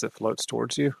 Durgan, as it floats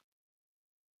towards you.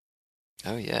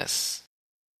 Oh, yes.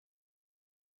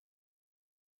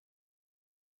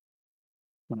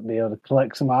 Might be able to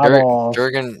collect some eyeballs.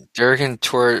 Durgan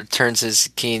turns his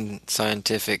keen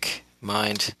scientific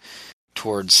mind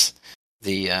towards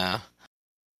the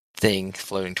thing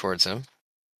floating towards him.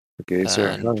 Okay,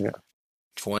 sir. Oh, yeah.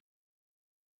 20.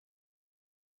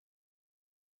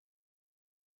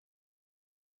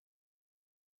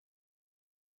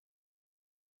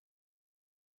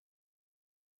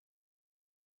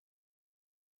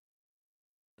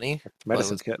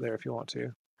 Medicine kit there if you want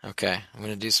to. Okay, I'm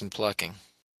going to do some plucking.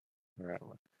 All right.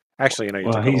 Actually, you know,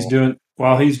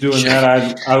 While he's doing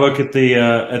that, I look at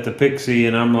the pixie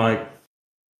and I'm like,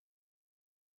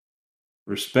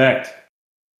 respect.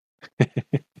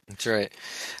 That's right.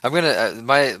 I'm gonna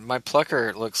my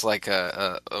plucker looks like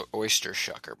a oyster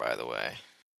shucker, by the way.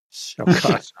 Oh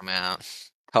gosh. I'm out,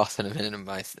 tossing them into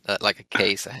my like a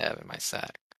case I have in my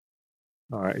sack.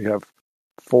 All right, you have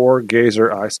 4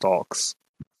 gazer eye stalks.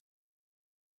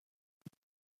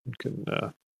 You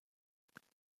can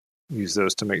use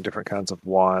those to make different kinds of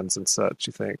wands and such,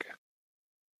 you think?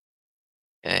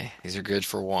 Okay, these are good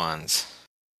for wands.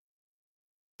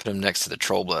 Put them next to the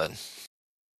troll blood.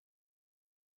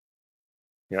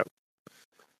 Yep.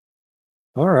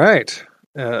 All right.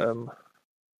 So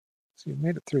you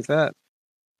made it through that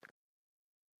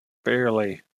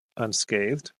barely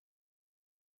unscathed.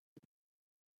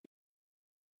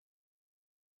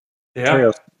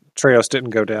 Yeah, Treos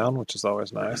didn't go down, which is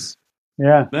always nice.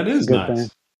 Yeah, that it's a is good nice. thing.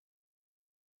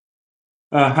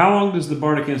 How long does the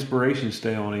Bardic Inspiration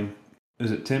stay on him?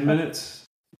 Is it 10 minutes?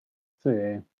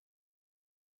 See,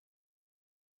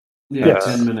 Yeah, Yes.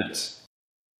 10 minutes.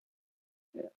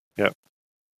 Yep.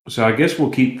 So I guess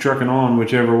we'll keep trucking on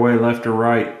whichever way, left or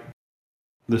right,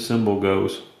 the symbol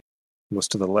goes. Was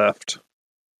to the left.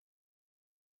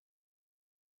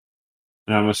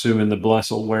 And I'm assuming the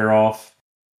bless will wear off.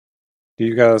 Do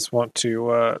you guys want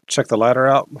to check the ladder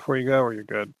out before you go, or you're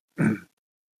good?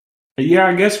 Yeah,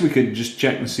 I guess we could just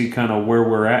check and see kind of where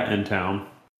we're at in town.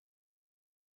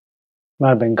 might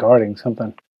have been guarding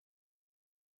something.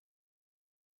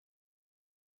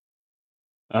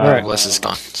 All right. Bless is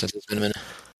gone since it's been a minute.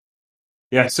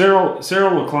 Yeah, Cyril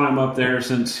will climb up there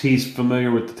since he's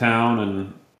familiar with the town,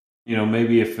 and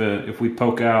maybe if we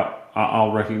poke out,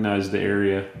 I'll recognize the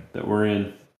area that we're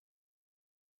in.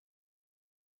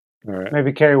 All right.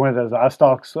 Maybe carry one of those eye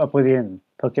stalks up with you and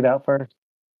hook it out first.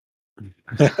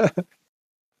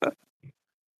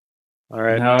 All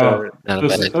right. No, Not a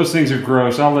bad those things are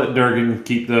gross. I'll let Durgan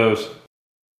keep those.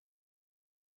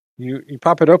 You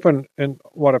pop it open in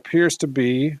what appears to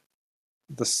be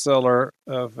the cellar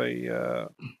of a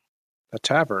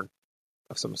tavern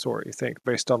of some sort. You think,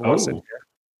 based on what's in Oh. here.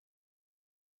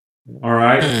 All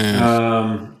right.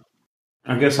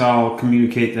 I guess I'll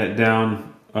communicate that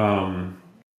down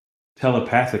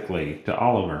telepathically to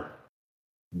Oliver,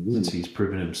 since he's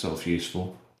proven himself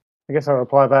useful. I guess I'll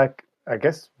reply back. I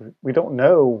guess we don't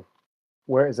know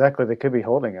where exactly they could be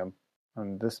holding him.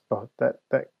 And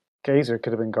that gazer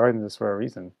could have been guarding this for a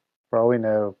reason. For all we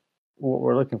know, what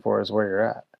we're looking for is where you're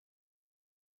at.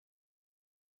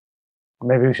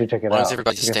 Maybe we should check it Why out. is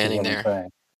everybody I guess is standing what I'm there?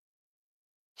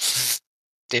 saying.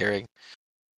 Staring.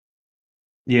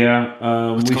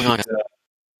 Yeah, What's going on?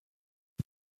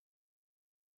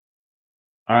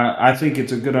 I think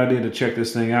it's a good idea to check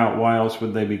this thing out. Why else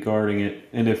would they be guarding it?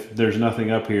 And if there's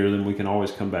nothing up here, then we can always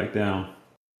come back down.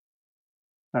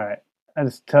 All right. I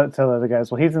just tell the other guys,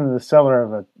 well, he's in the cellar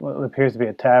of what appears to be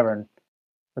a tavern.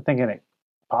 We're thinking it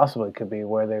possibly could be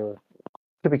where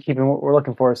could be keeping what we're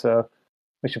looking for, so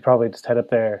we should probably just head up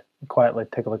there and quietly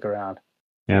take a look around.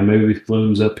 Yeah, maybe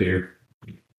Flume's up here.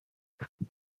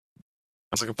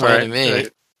 That's like a plan to me.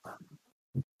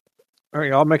 All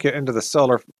right, I'll make it into the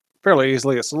cellar fairly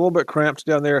easily. It's a little bit cramped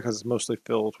down there because it's mostly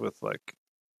filled with like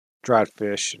dried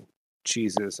fish and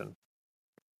cheeses and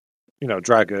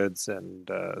dry goods and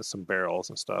some barrels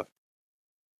and stuff.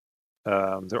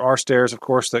 There are stairs, of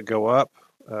course, that go up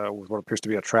with what appears to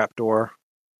be a trap door,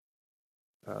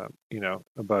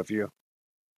 above you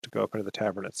to go up into the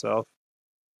tavern itself.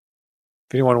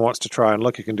 If anyone wants to try and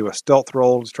look, you can do a stealth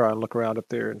roll to try and look around up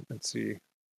there and see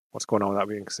what's going on without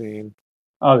being seen.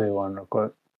 I'll do one real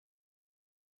quick.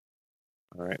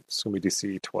 All right, it's going to be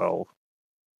DC 12.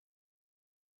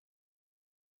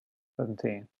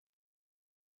 17.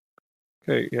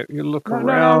 Okay, yeah, you look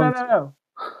around. No.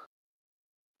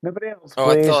 Nobody else,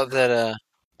 Oh, please. I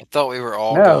thought we were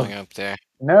all No. going up there.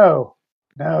 No.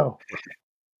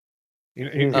 You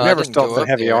I never didn't go stealth in up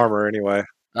heavy there. armor anyway.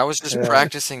 I was just Yeah.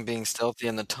 practicing being stealthy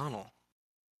in the tunnel.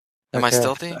 Am I Okay.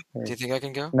 stealthy? Do you think I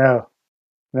can go? No.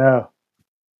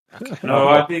 Okay. No,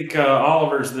 I think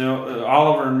Oliver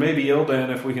and maybe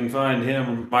Ildan, if we can find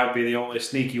him, might be the only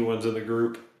sneaky ones in the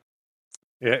group.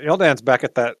 Yeah, Ildan's back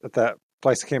at that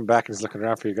place. He came back and he's looking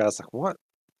around for you guys like, what?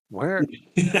 Where?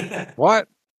 What?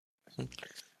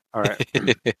 All right.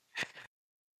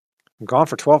 I'm gone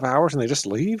for 12 hours and they just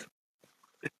leave?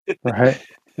 Right.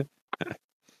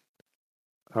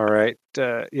 All right.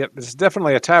 Yep, there's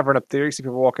definitely a tavern up there. You see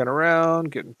people walking around,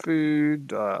 getting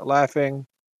food, laughing.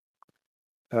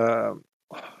 Let's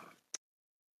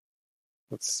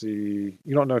see.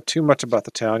 You don't know too much about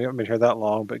the town. You haven't been here that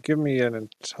long, but give me an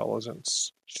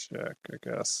intelligence check, I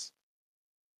guess.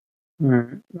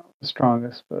 Not the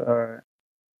strongest, but all right.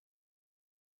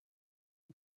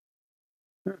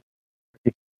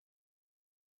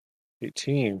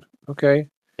 18. Okay.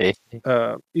 Eh?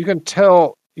 You can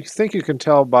tell. You think you can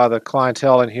tell by the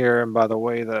clientele in here and by the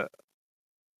way that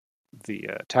the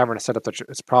tavern is set up that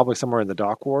it's probably somewhere in the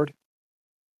dock ward.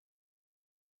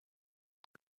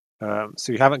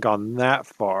 So you haven't gone that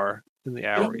far in the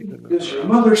hour. Does your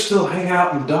mother still hang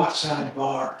out in dockside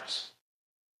bars?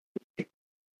 But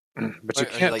you Are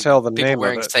can't like tell the people name of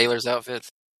wearing it. sailors'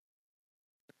 outfits?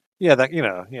 Yeah,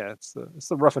 it's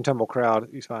the rough and tumble crowd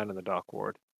you find in the dock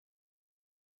ward.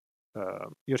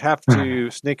 You'd have to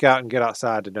sneak out and get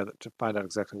outside to find out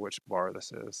exactly which bar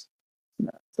this is.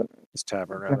 This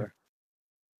tavern, rather.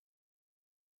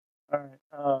 All right.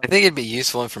 I think it'd be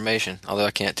useful information, although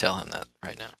I can't tell him that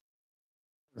right now.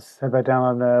 Let's head back down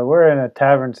on the. We're in a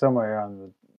tavern somewhere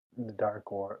on the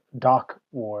dock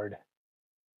ward.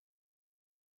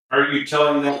 Are you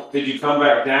telling them? Did you come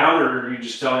back down, or are you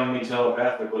just telling me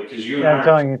telepathically? Because you and Yeah, I I'm are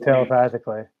telling you just-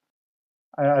 telepathically.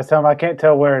 I was telling him I can't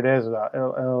tell where it is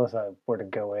unless I were to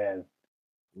go in.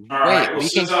 All right. Well, we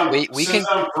since can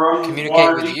I'm from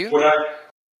communicate with Waterdeep, you?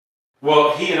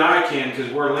 Well, he and I can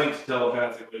because we're linked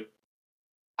telepathically.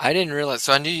 I didn't realize.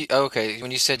 So I knew. Okay,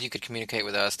 when you said you could communicate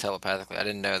with us telepathically, I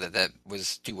didn't know that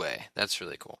was two-way. That's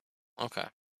really cool. Okay.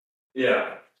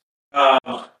 Yeah.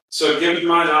 So, given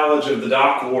my knowledge of the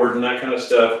dock ward and that kind of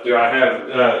stuff, do I have,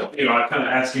 I kind of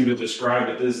asked him to describe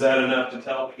it. Is that enough to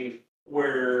tell me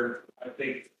where I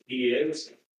think he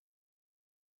is?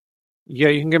 Yeah,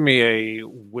 you can give me a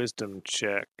wisdom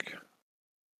check.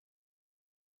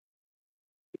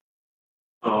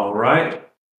 All right.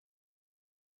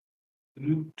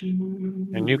 And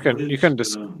you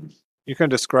can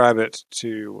describe it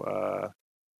to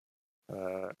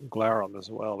Glarum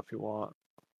as well if you want.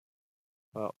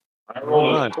 Well, I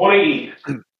rolled a 20.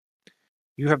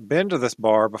 you have been to this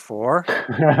bar before.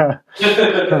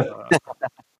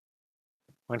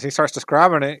 When he starts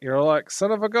describing it, you're like,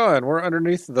 son of a gun, we're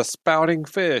underneath the Spouting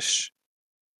Fish.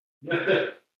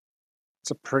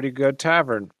 It's a pretty good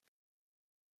tavern.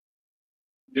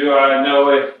 Do I know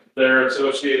if they're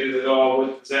associated at all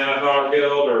with the Xanathar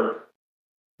Guild or?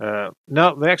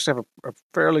 No, they actually have a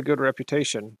fairly good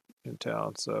reputation in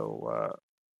town. So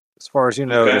as far as you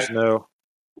know, Okay. there's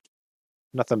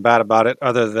nothing bad about it,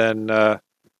 other than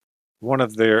one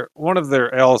of their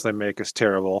ales they make is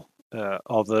terrible.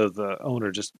 Although the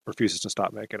owner just refuses to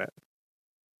stop making it.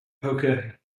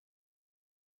 Okay.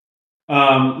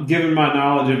 Given my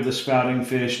knowledge of the Spouting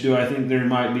Fish, do I think there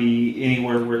might be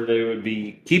anywhere where they would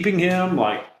be keeping him?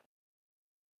 Like,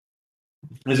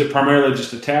 is it primarily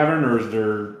just a tavern, or is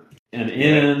there an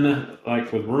inn,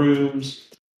 like with rooms?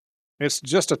 It's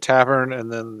just a tavern, and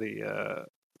then the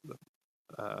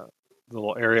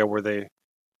little area where they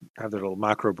have their little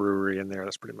microbrewery in there.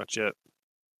 That's pretty much it.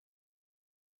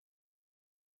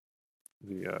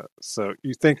 So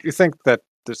you think that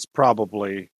it's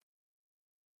probably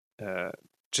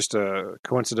just a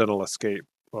coincidental escape,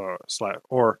 or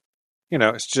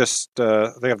it's just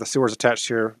they have the sewers attached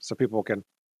here, so people can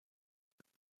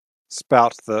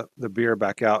spout the beer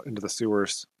back out into the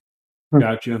sewers.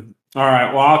 Gotcha. All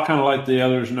right. Well, I'll kind of let the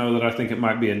others know that I think it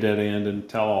might be a dead end and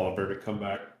tell Oliver to come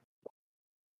back.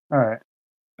 All right.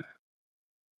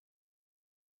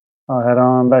 I'll head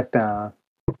on back down.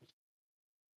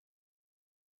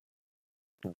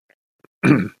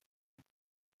 Do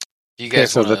you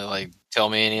guys so want to tell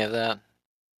me any of that,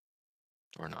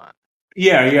 or not?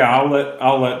 Yeah.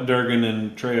 I'll let Durgan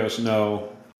and Treos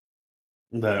know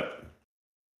that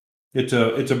it's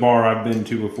a bar I've been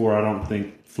to before. I don't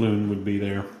think Floon would be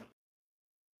there.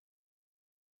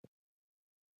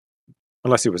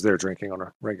 Unless he was there drinking on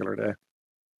a regular day.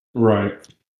 Right.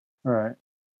 All right.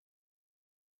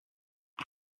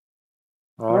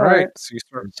 All right. So you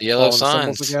start The yellow following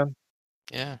the signs symbols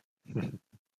Yeah.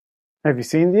 Have you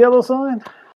seen the yellow sign?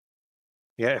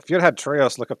 Yeah, if you'd had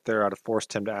Treos look up there, I'd have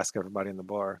forced him to ask everybody in the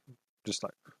bar. Just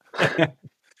like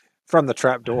from the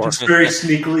trap door. Just very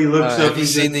sneakily looks up. Have you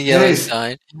seen the yellow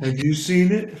sign? Have you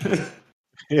seen it?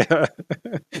 Yeah.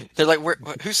 They're like,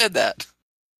 who said that?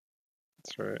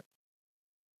 That's right.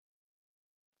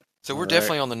 So we're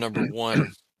definitely on the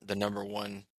number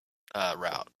one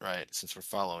route, right? Since we're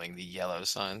following the yellow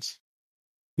signs.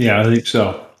 Yeah, I think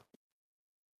so.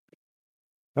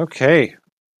 Okay.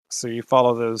 So you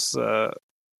follow those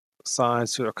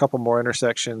signs to a couple more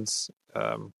intersections.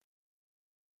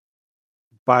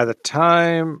 By the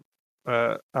time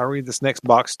I read this next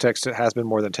box text, it has been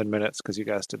more than 10 minutes because you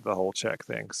guys did the whole check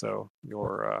thing. So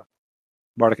your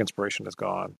bardic inspiration is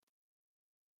gone.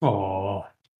 Oh.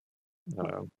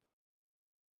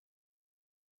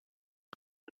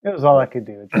 It was all I could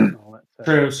do at that moment. So.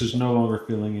 Treos is no longer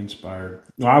feeling inspired.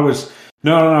 Well, I was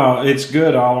no. It's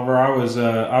good, Oliver.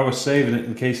 I was saving it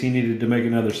in case he needed to make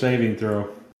another saving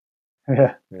throw.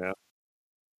 Yeah.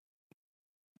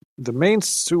 The main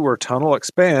sewer tunnel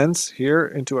expands here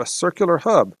into a circular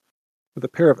hub with a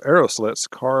pair of arrow slits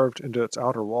carved into its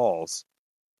outer walls,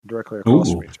 directly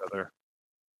across from each other.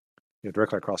 Yeah,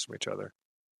 directly across from each other.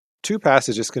 Two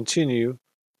passages continue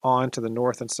on to the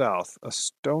north and south. A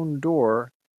stone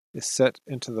door is set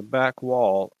into the back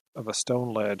wall of a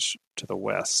stone ledge to the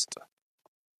west.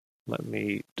 Let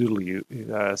me doodle you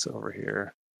guys over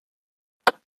here.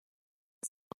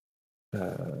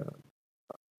 Over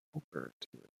to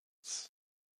this.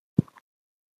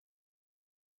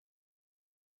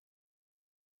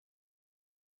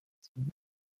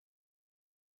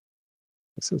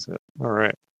 This is it. All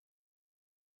right.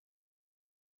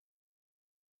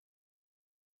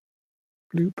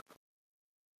 Bloop.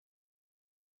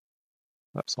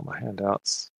 That's all my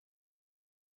handouts.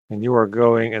 And you are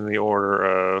going in the order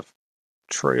of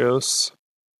Treos,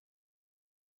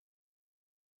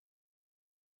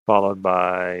 followed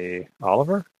by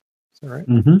Oliver. Is that right?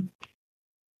 Mm-hmm.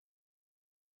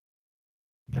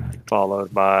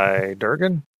 Followed by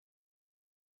Durgan.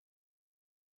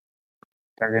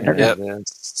 And Yep. then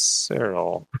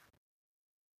Cyril.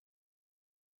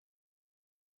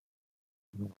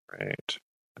 All right.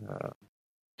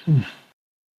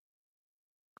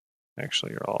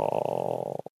 Actually, you're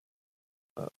all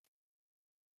up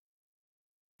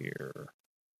here.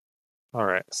 All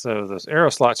right. So those arrow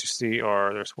slots you see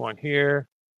there's one here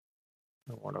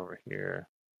and one over here.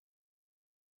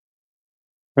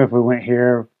 If we went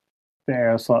here, the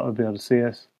arrow slot would be able to see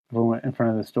us. If we went in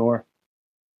front of this door.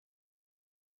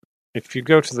 If you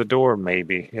go to the door,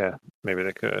 maybe. Yeah, maybe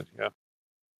they could. Yeah.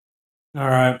 All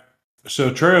right.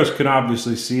 So Treos can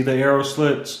obviously see the arrow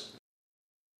slits.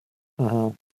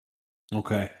 Uh-huh.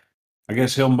 Okay. I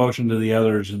guess he'll motion to the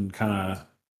others and kind of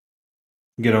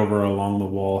get over along the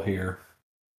wall here.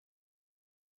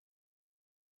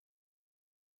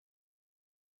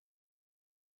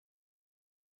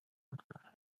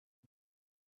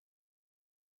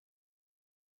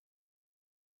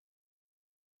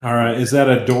 All right. Is that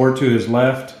a door to his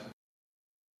left?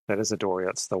 That is a door.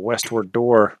 That's the westward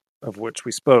door of which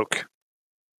we spoke.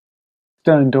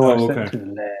 Stone door Oh, set okay. to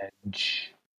the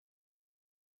ledge.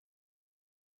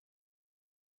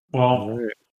 Well,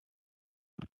 Right.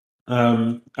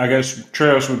 I guess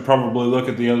Treos would probably look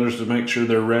at the others to make sure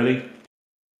they're ready.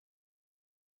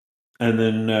 And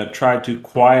then try to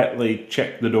quietly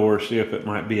check the door, see if it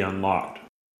might be unlocked.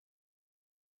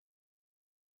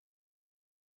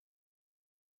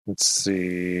 Let's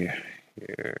see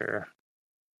here.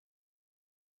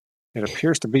 It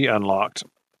appears to be unlocked.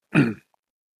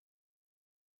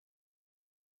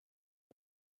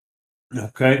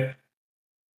 Okay.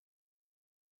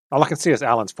 All I can see is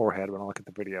Alan's forehead when I look at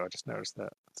the video. I just noticed that.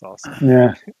 That's awesome.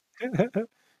 Yeah.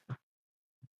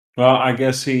 Well, I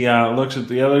guess he looks at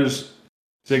the others,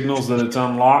 signals that it's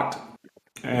unlocked,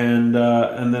 and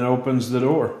then opens the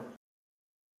door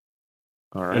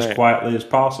All right. as quietly as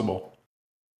possible.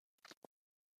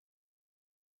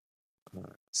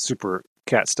 Super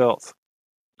cat stealth.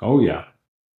 Oh yeah.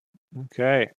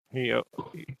 Okay. The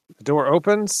door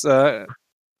opens.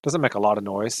 Doesn't make a lot of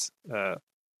noise. I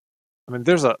mean,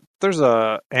 there's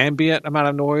a ambient amount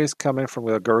of noise coming from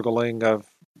the gurgling of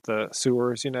the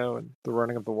sewers, and the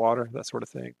running of the water, that sort of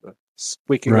thing. The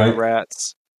squeaking of the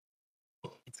rats,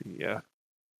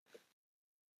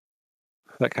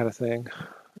 that kind of thing.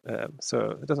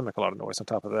 So it doesn't make a lot of noise on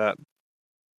top of that.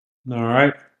 All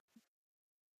right.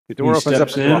 The door opens up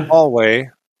into a hallway.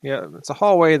 Yeah, it's a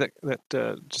hallway that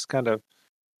just kind of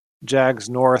jags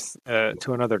north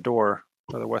to another door,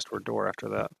 another westward door after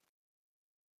that.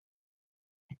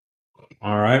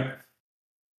 All right.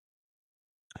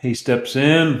 He steps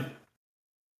in,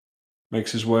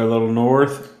 makes his way a little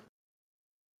north.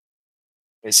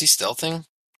 Is he stealthing?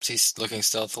 Is he looking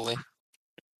stealthily?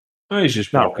 Oh, he's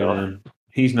just walking in.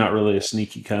 He's not really a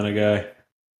sneaky kind of guy.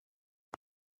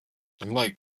 I'm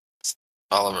like,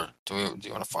 Oliver, do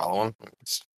you want to follow him? I mean,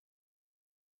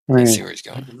 Let's see where he's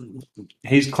going.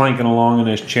 He's clanking along in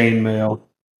his chainmail.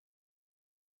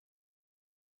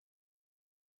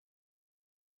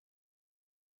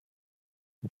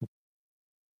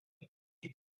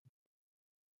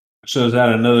 So is that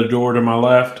another door to my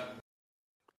left?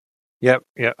 Yep.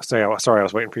 Sorry, I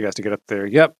was waiting for you guys to get up there.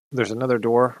 Yep, there's another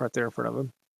door right there in front of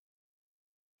him.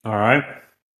 All right.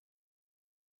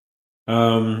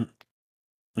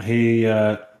 He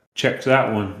checks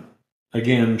that one.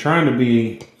 Again, trying to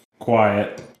be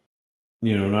quiet,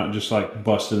 not just like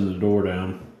busting the door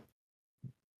down.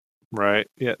 Right.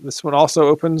 Yeah. This one also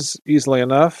opens easily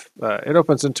enough. It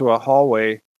opens into a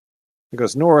hallway that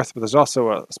goes north, but there's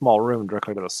also a small room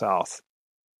directly to the south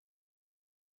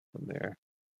from there.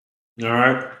 All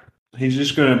right. He's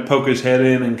just going to poke his head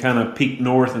in and kind of peek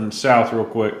north and south real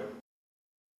quick.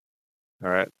 All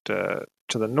right. To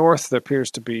the north, there appears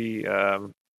to be.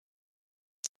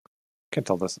 Can't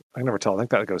tell this. I can never tell. I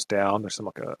think that goes down. There's some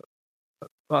like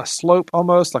a slope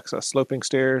almost, like a sloping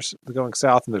stairs going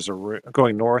south, and there's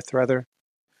going north rather,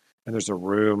 and there's a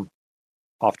room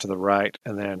off to the right,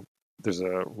 and then there's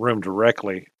a room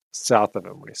directly south of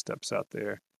him when he steps out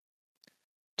there.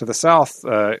 To the south,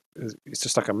 it's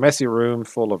just like a messy room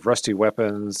full of rusty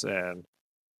weapons and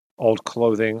old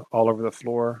clothing all over the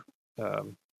floor. Yeah,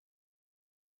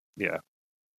 that's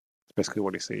basically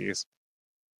what he sees.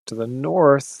 To the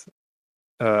north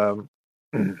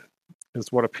is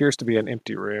what appears to be an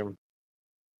empty room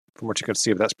from what you can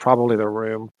see, but that's probably the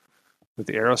room with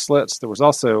the arrow slits. There was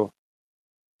also,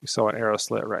 you saw an arrow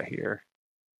slit right here.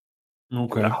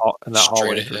 Okay. In that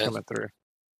hallway Straight ahead. coming through.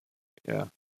 Yeah.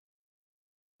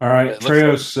 All right. It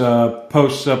looks Treos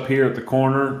posts up here at the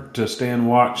corner to stand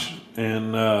watch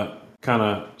and kind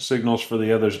of signals for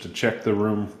the others to check the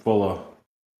room full of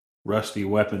rusty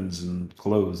weapons and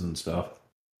clothes and stuff.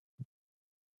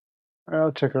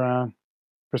 I'll check around.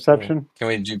 Perception. Can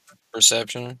we do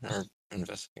perception or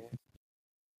investigate?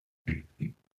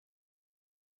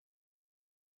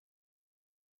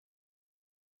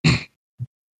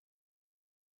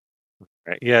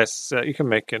 Right. Yes, you can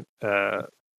make an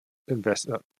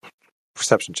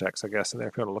perception checks, I guess, in there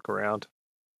if you want to look around.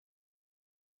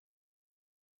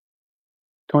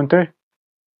 23.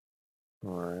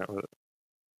 All right.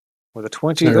 With a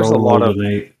 20, there's a lot of.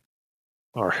 8.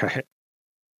 All right.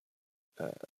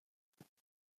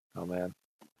 Oh man,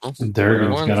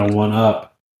 Durgan's got a 1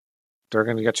 up.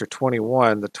 Durgan, you got your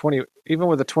 21. The 20, even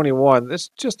with the 21, there's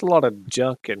just a lot of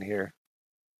junk in here.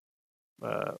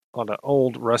 A lot of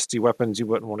old, rusty weapons you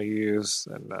wouldn't want to use,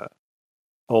 and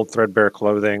old, threadbare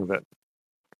clothing that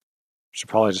should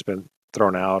probably just been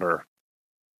thrown out or,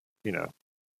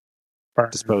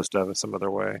 disposed of in some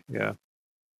other way. Yeah.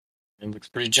 It looks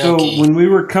pretty So junky. when we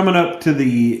were coming up to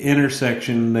the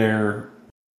intersection there,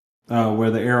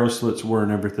 where the arrow slits were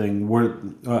and everything,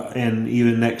 and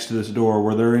even next to this door,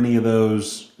 were there any of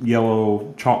those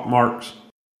yellow chalk marks?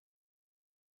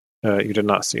 You did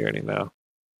not see any now.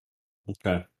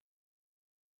 Okay.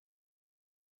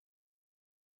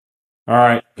 All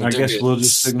right. Well, I they're guess good. we'll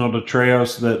just signal to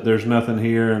Treos that there's nothing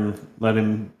here and let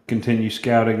him continue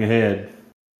scouting ahead.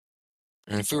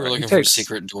 And if we were looking for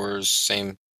secret doors,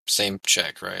 same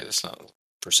check, right? It's not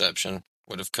perception.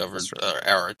 Would have covered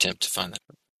our attempt to find that.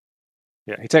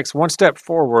 Yeah, he takes one step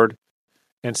forward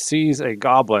and sees a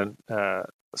goblin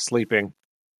sleeping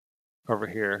over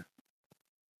here.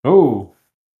 Oh.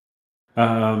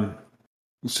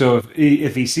 So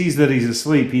if he sees that he's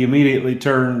asleep, he immediately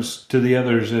turns to the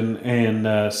others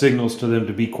and signals to them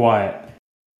to be quiet.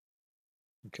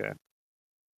 Okay.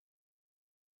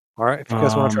 All right. If you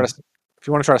guys want to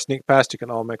try to sneak past, you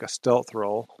can all make a stealth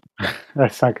roll.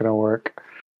 That's not going to work.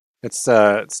 It's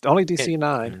only DC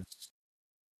 9.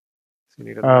 So you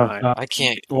need a 9. I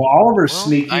can't. Well, Oliver's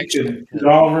sneaky. Could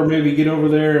Oliver maybe get over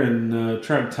there and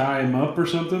try to tie him up or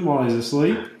something while he's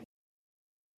asleep?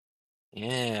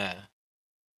 Yeah.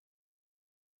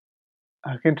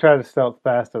 I can try to stealth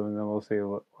past him, and then we'll see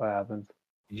what happens.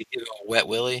 You give him a wet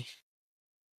willy?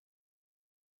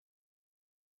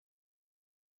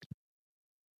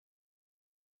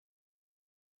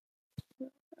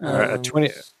 All right,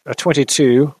 a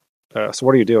 22. So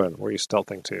what are you doing? Where are you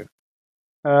stealthing to?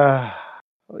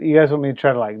 You guys want me to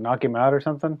try to knock him out or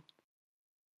something?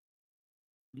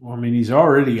 Well, I mean, he's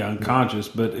already unconscious,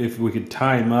 but if we could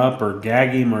tie him up or gag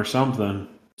him or something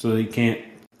so that he can't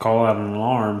call out an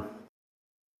alarm.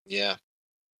 Yeah.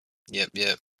 Yep.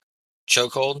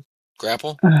 Chokehold,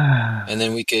 grapple, and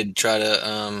then we could try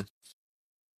to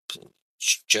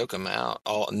choke him out.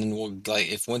 And then we'll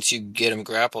if once you get him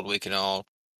grappled, we can all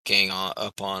gang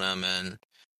up on him and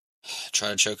try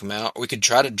to choke him out. We could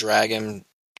try to drag him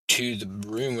to the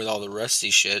room with all the rusty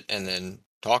shit and then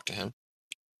talk to him.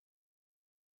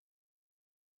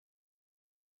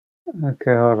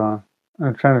 Okay, hold on.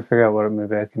 I'm trying to figure out what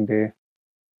maybe I can do.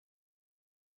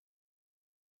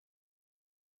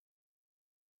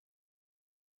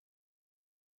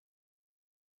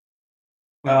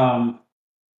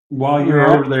 While you're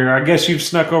over there, I guess you've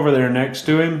snuck over there next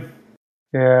to him.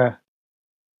 Yeah.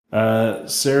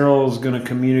 Cyril's going to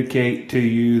communicate to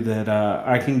you that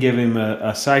I can give him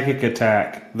a psychic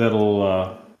attack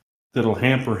that'll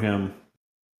hamper him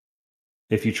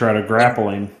if you try to grapple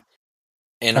him.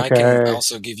 And I can Okay.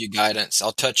 also give you guidance.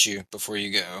 I'll touch you before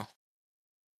you go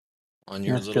on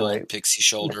your That's too little late. pixie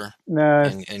shoulder No,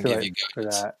 it's and too give late you for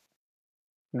guidance. that.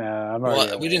 No, I'm Well,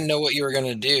 already we away. didn't know what you were going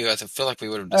to do. I feel like we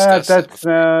would have discussed it That's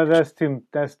before. no, that's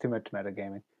too much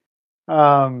metagaming.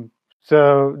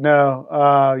 So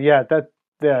no, yeah,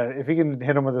 if you can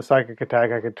hit him with a psychic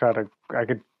attack, I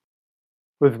could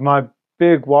with my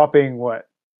big whopping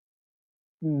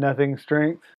nothing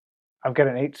strength. I've got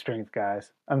an 8 strength,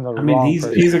 guys. I'm the I mean, wrong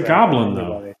person he's to a grapple goblin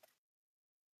though. anybody.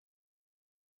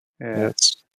 Yeah.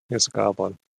 It's a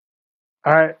goblin.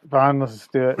 All right, fine. Let's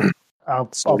just do it. I'll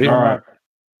pull All right.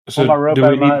 So my rope do out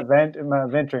we of my need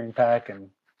adventuring pack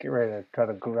and get ready to try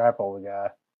to grapple the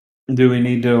guy.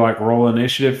 to like roll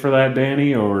initiative for that,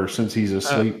 Danny, or since he's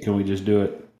asleep, can we just do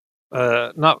it?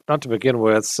 Not to begin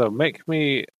with. So make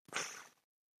me,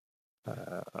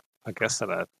 I guess,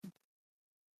 an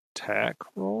attack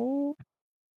roll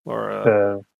or a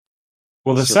So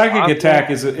Well, the survival? psychic attack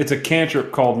it's a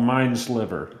cantrip called Mind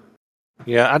Sliver.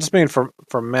 Yeah, I just mean for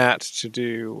Matt to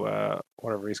do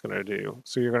whatever he's going to do.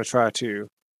 So you're going to try to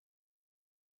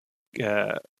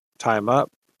tie him up.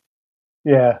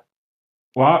 yeah,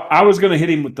 Well, I was going to hit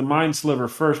him with the Mind Sliver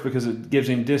first because it gives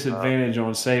him disadvantage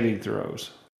on saving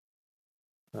throws.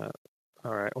 All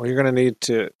right. Well, you're going to need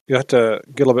to. You have to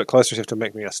get a little bit closer. So you have to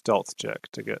make me a stealth check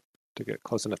to get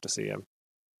close enough to see him.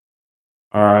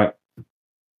 All right.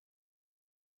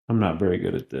 I'm not very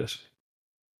good at this.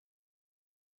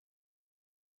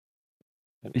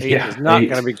 And 8 is not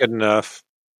going to be good enough.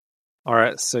 All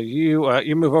right. So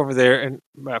you move over there, and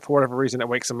for whatever reason, it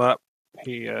wakes him up.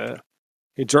 He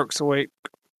jerks awake,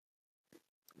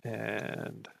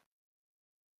 and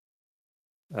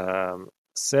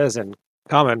says in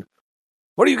common,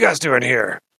 "What are you guys doing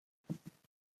here?"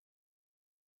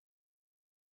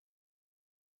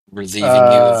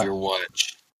 Relieving you of your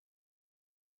watch.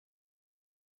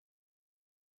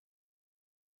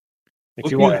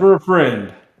 If you Looking want for a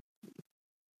friend.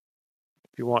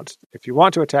 if you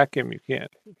want to attack him, you can.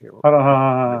 Here, hold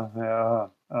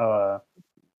on.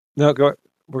 no, go.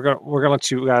 We're gonna let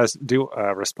you guys do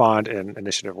respond in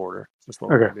initiative order. That's what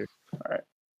we're Okay. gonna do. All right,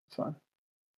 it's fine.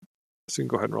 So you can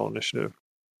go ahead and roll initiative.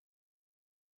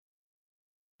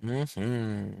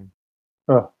 Mm-hmm.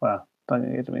 Oh wow, don't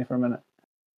you get to me for a minute?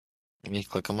 Let me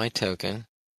click on my token.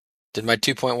 Did my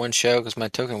 2.1 show? Because my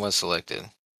token was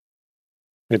selected.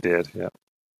 It did, yeah.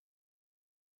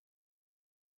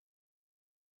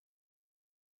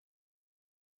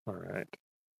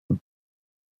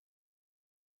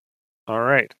 All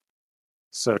right.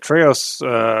 So Treos.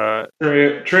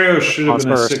 Treos should have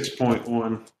been a First.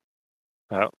 6.1.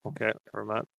 Oh, okay. Never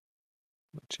mind.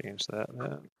 Change that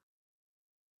then.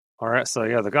 All right. So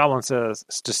yeah, the goblin just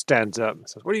stands up and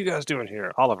says, "What are you guys doing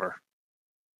here, Oliver?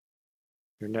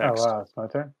 You're next." Oh wow, it's my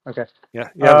turn. Okay. Yeah.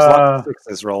 There's lots of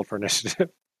 6s rolled for initiative.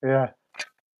 Yeah,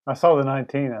 I saw the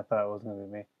 19. I thought it was going to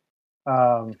be me.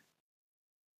 I'm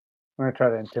going to try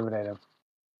to intimidate him.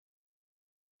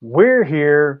 We're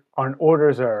here on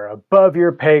orders that are above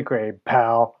your pay grade,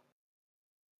 pal.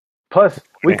 Plus,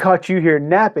 we caught you here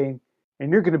napping,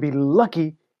 and you're going to be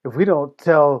lucky if we don't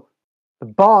tell the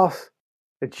boss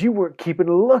that you weren't keeping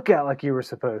a lookout like you were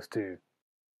supposed to.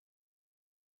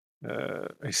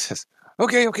 He says,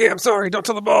 "Okay, I'm sorry. Don't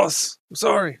tell the boss. I'm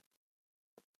sorry."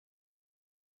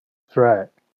 That's right.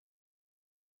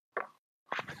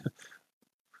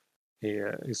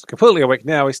 He's completely awake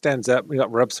now. He stands up. He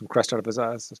rubs some crust out of his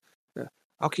eyes. Says,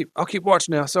 I'll keep watch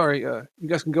now. Sorry. You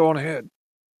guys can go on ahead.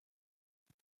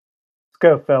 Let's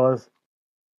go, fellas.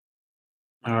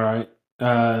 All right.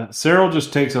 Cyril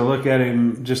just takes a look at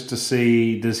him just to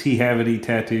see, does he have any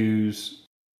tattoos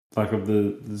like of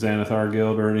the Xanathar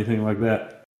Guild or anything like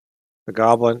that? The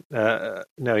goblin?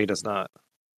 No, he does not.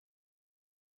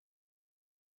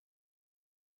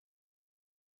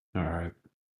 All right.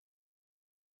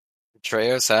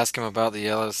 Treos, ask him about the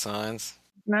yellow signs.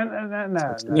 No.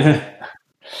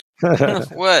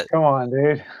 What? Come on,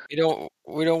 dude. We don't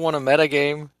want a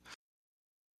metagame.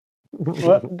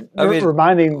 Well, I mean,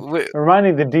 reminding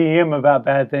the DM about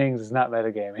bad things is not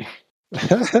metagaming.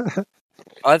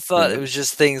 I thought it was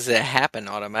just things that happen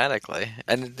automatically,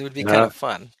 and it would be kind of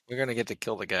fun. We're gonna get to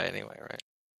kill the guy anyway, right?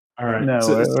 All right. No,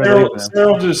 So we're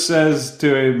Cyril just says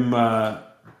to him,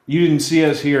 "You didn't see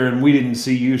us here, and we didn't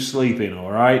see you sleeping.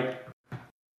 All right."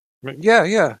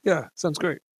 Yeah. Sounds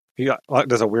great. He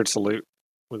does a weird salute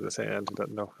with his hand. He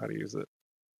doesn't know how to use it.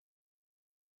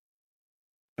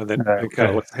 And then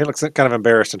he looks kind of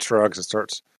embarrassed and shrugs and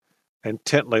starts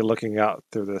intently looking out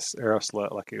through this arrow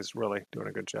slit like he's really doing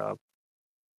a good job.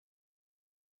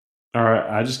 All right.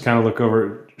 I just kind of look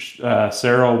over at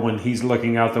Cyril when he's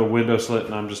looking out the window slit,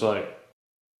 and I'm just like,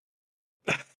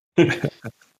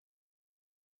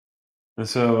 And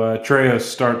so Treos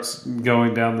starts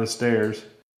going down the stairs.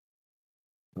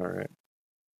 All right.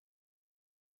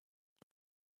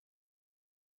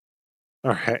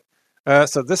 All right.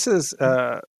 So this is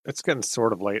it's getting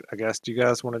sort of late, I guess. Do you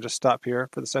guys want to just stop here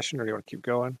for the session, or do you want to keep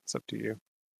going? It's up to you.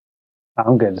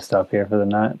 I'm good to stop here for the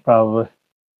night, probably.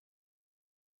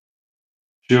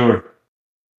 Sure.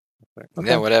 Okay.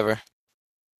 Yeah, whatever. All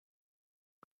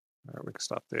right, we can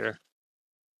stop there.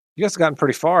 You guys have gotten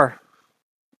pretty far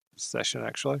this session,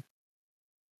 actually.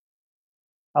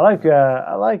 I like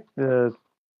the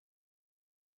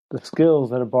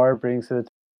skills that a bard brings to the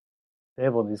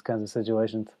table in these kinds of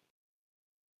situations.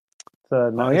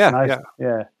 So Oh, it's yeah, nice,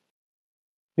 yeah.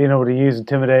 being able to use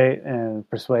intimidate and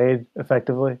persuade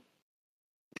effectively.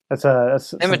 That's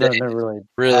something I've Intimidate never really had in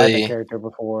really, a character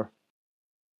before.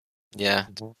 yeah,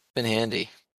 Mhm. been handy.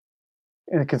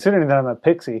 And considering that I'm a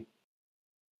pixie,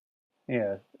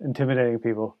 yeah, intimidating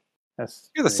people. That's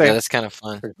You're the pretty- same. Yeah, that's kind of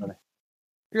fun. pretty funny.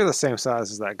 You're the same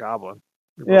size as that goblin.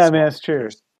 You're Yeah, both I mean small that's true.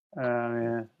 creatures.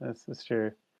 Yeah, that's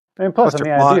true. I mean, plus, Plus I your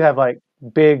mean, I do plot- have like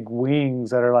big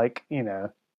wings that are like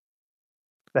that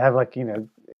have like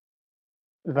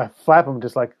if I flap them,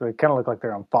 just like they kind of look like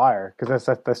they're on fire because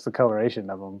that's the coloration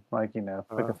of them, like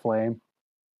like a flame.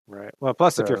 Right. Well,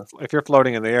 plus So- if you're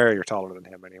floating in the air, you're taller than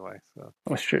him anyway. So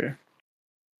That's true.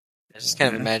 I just kind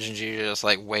of Yeah. imagined you just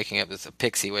like a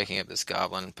pixie waking up this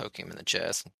goblin and poking him in the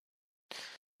chest,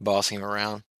 bossing him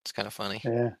around. It's kind of funny.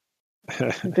 Yeah. What do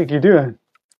you think you're doing?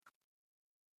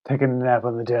 Taking a nap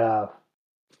on the job.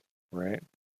 right.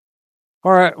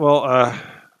 All right. Well,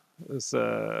 it's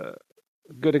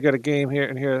good to get a game here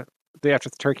and here the day after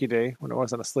the Turkey Day when I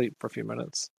wasn't asleep for a few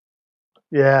minutes.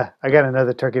 Yeah, I got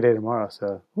another turkey day tomorrow,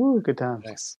 so good times.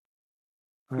 Nice.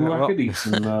 All Ooh, right, I well, could eat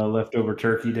some leftover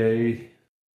Turkey Day might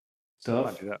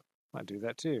stuff. do that. Might do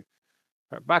that too.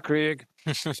 All right, bye, Krieg.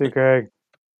 See you, Craig.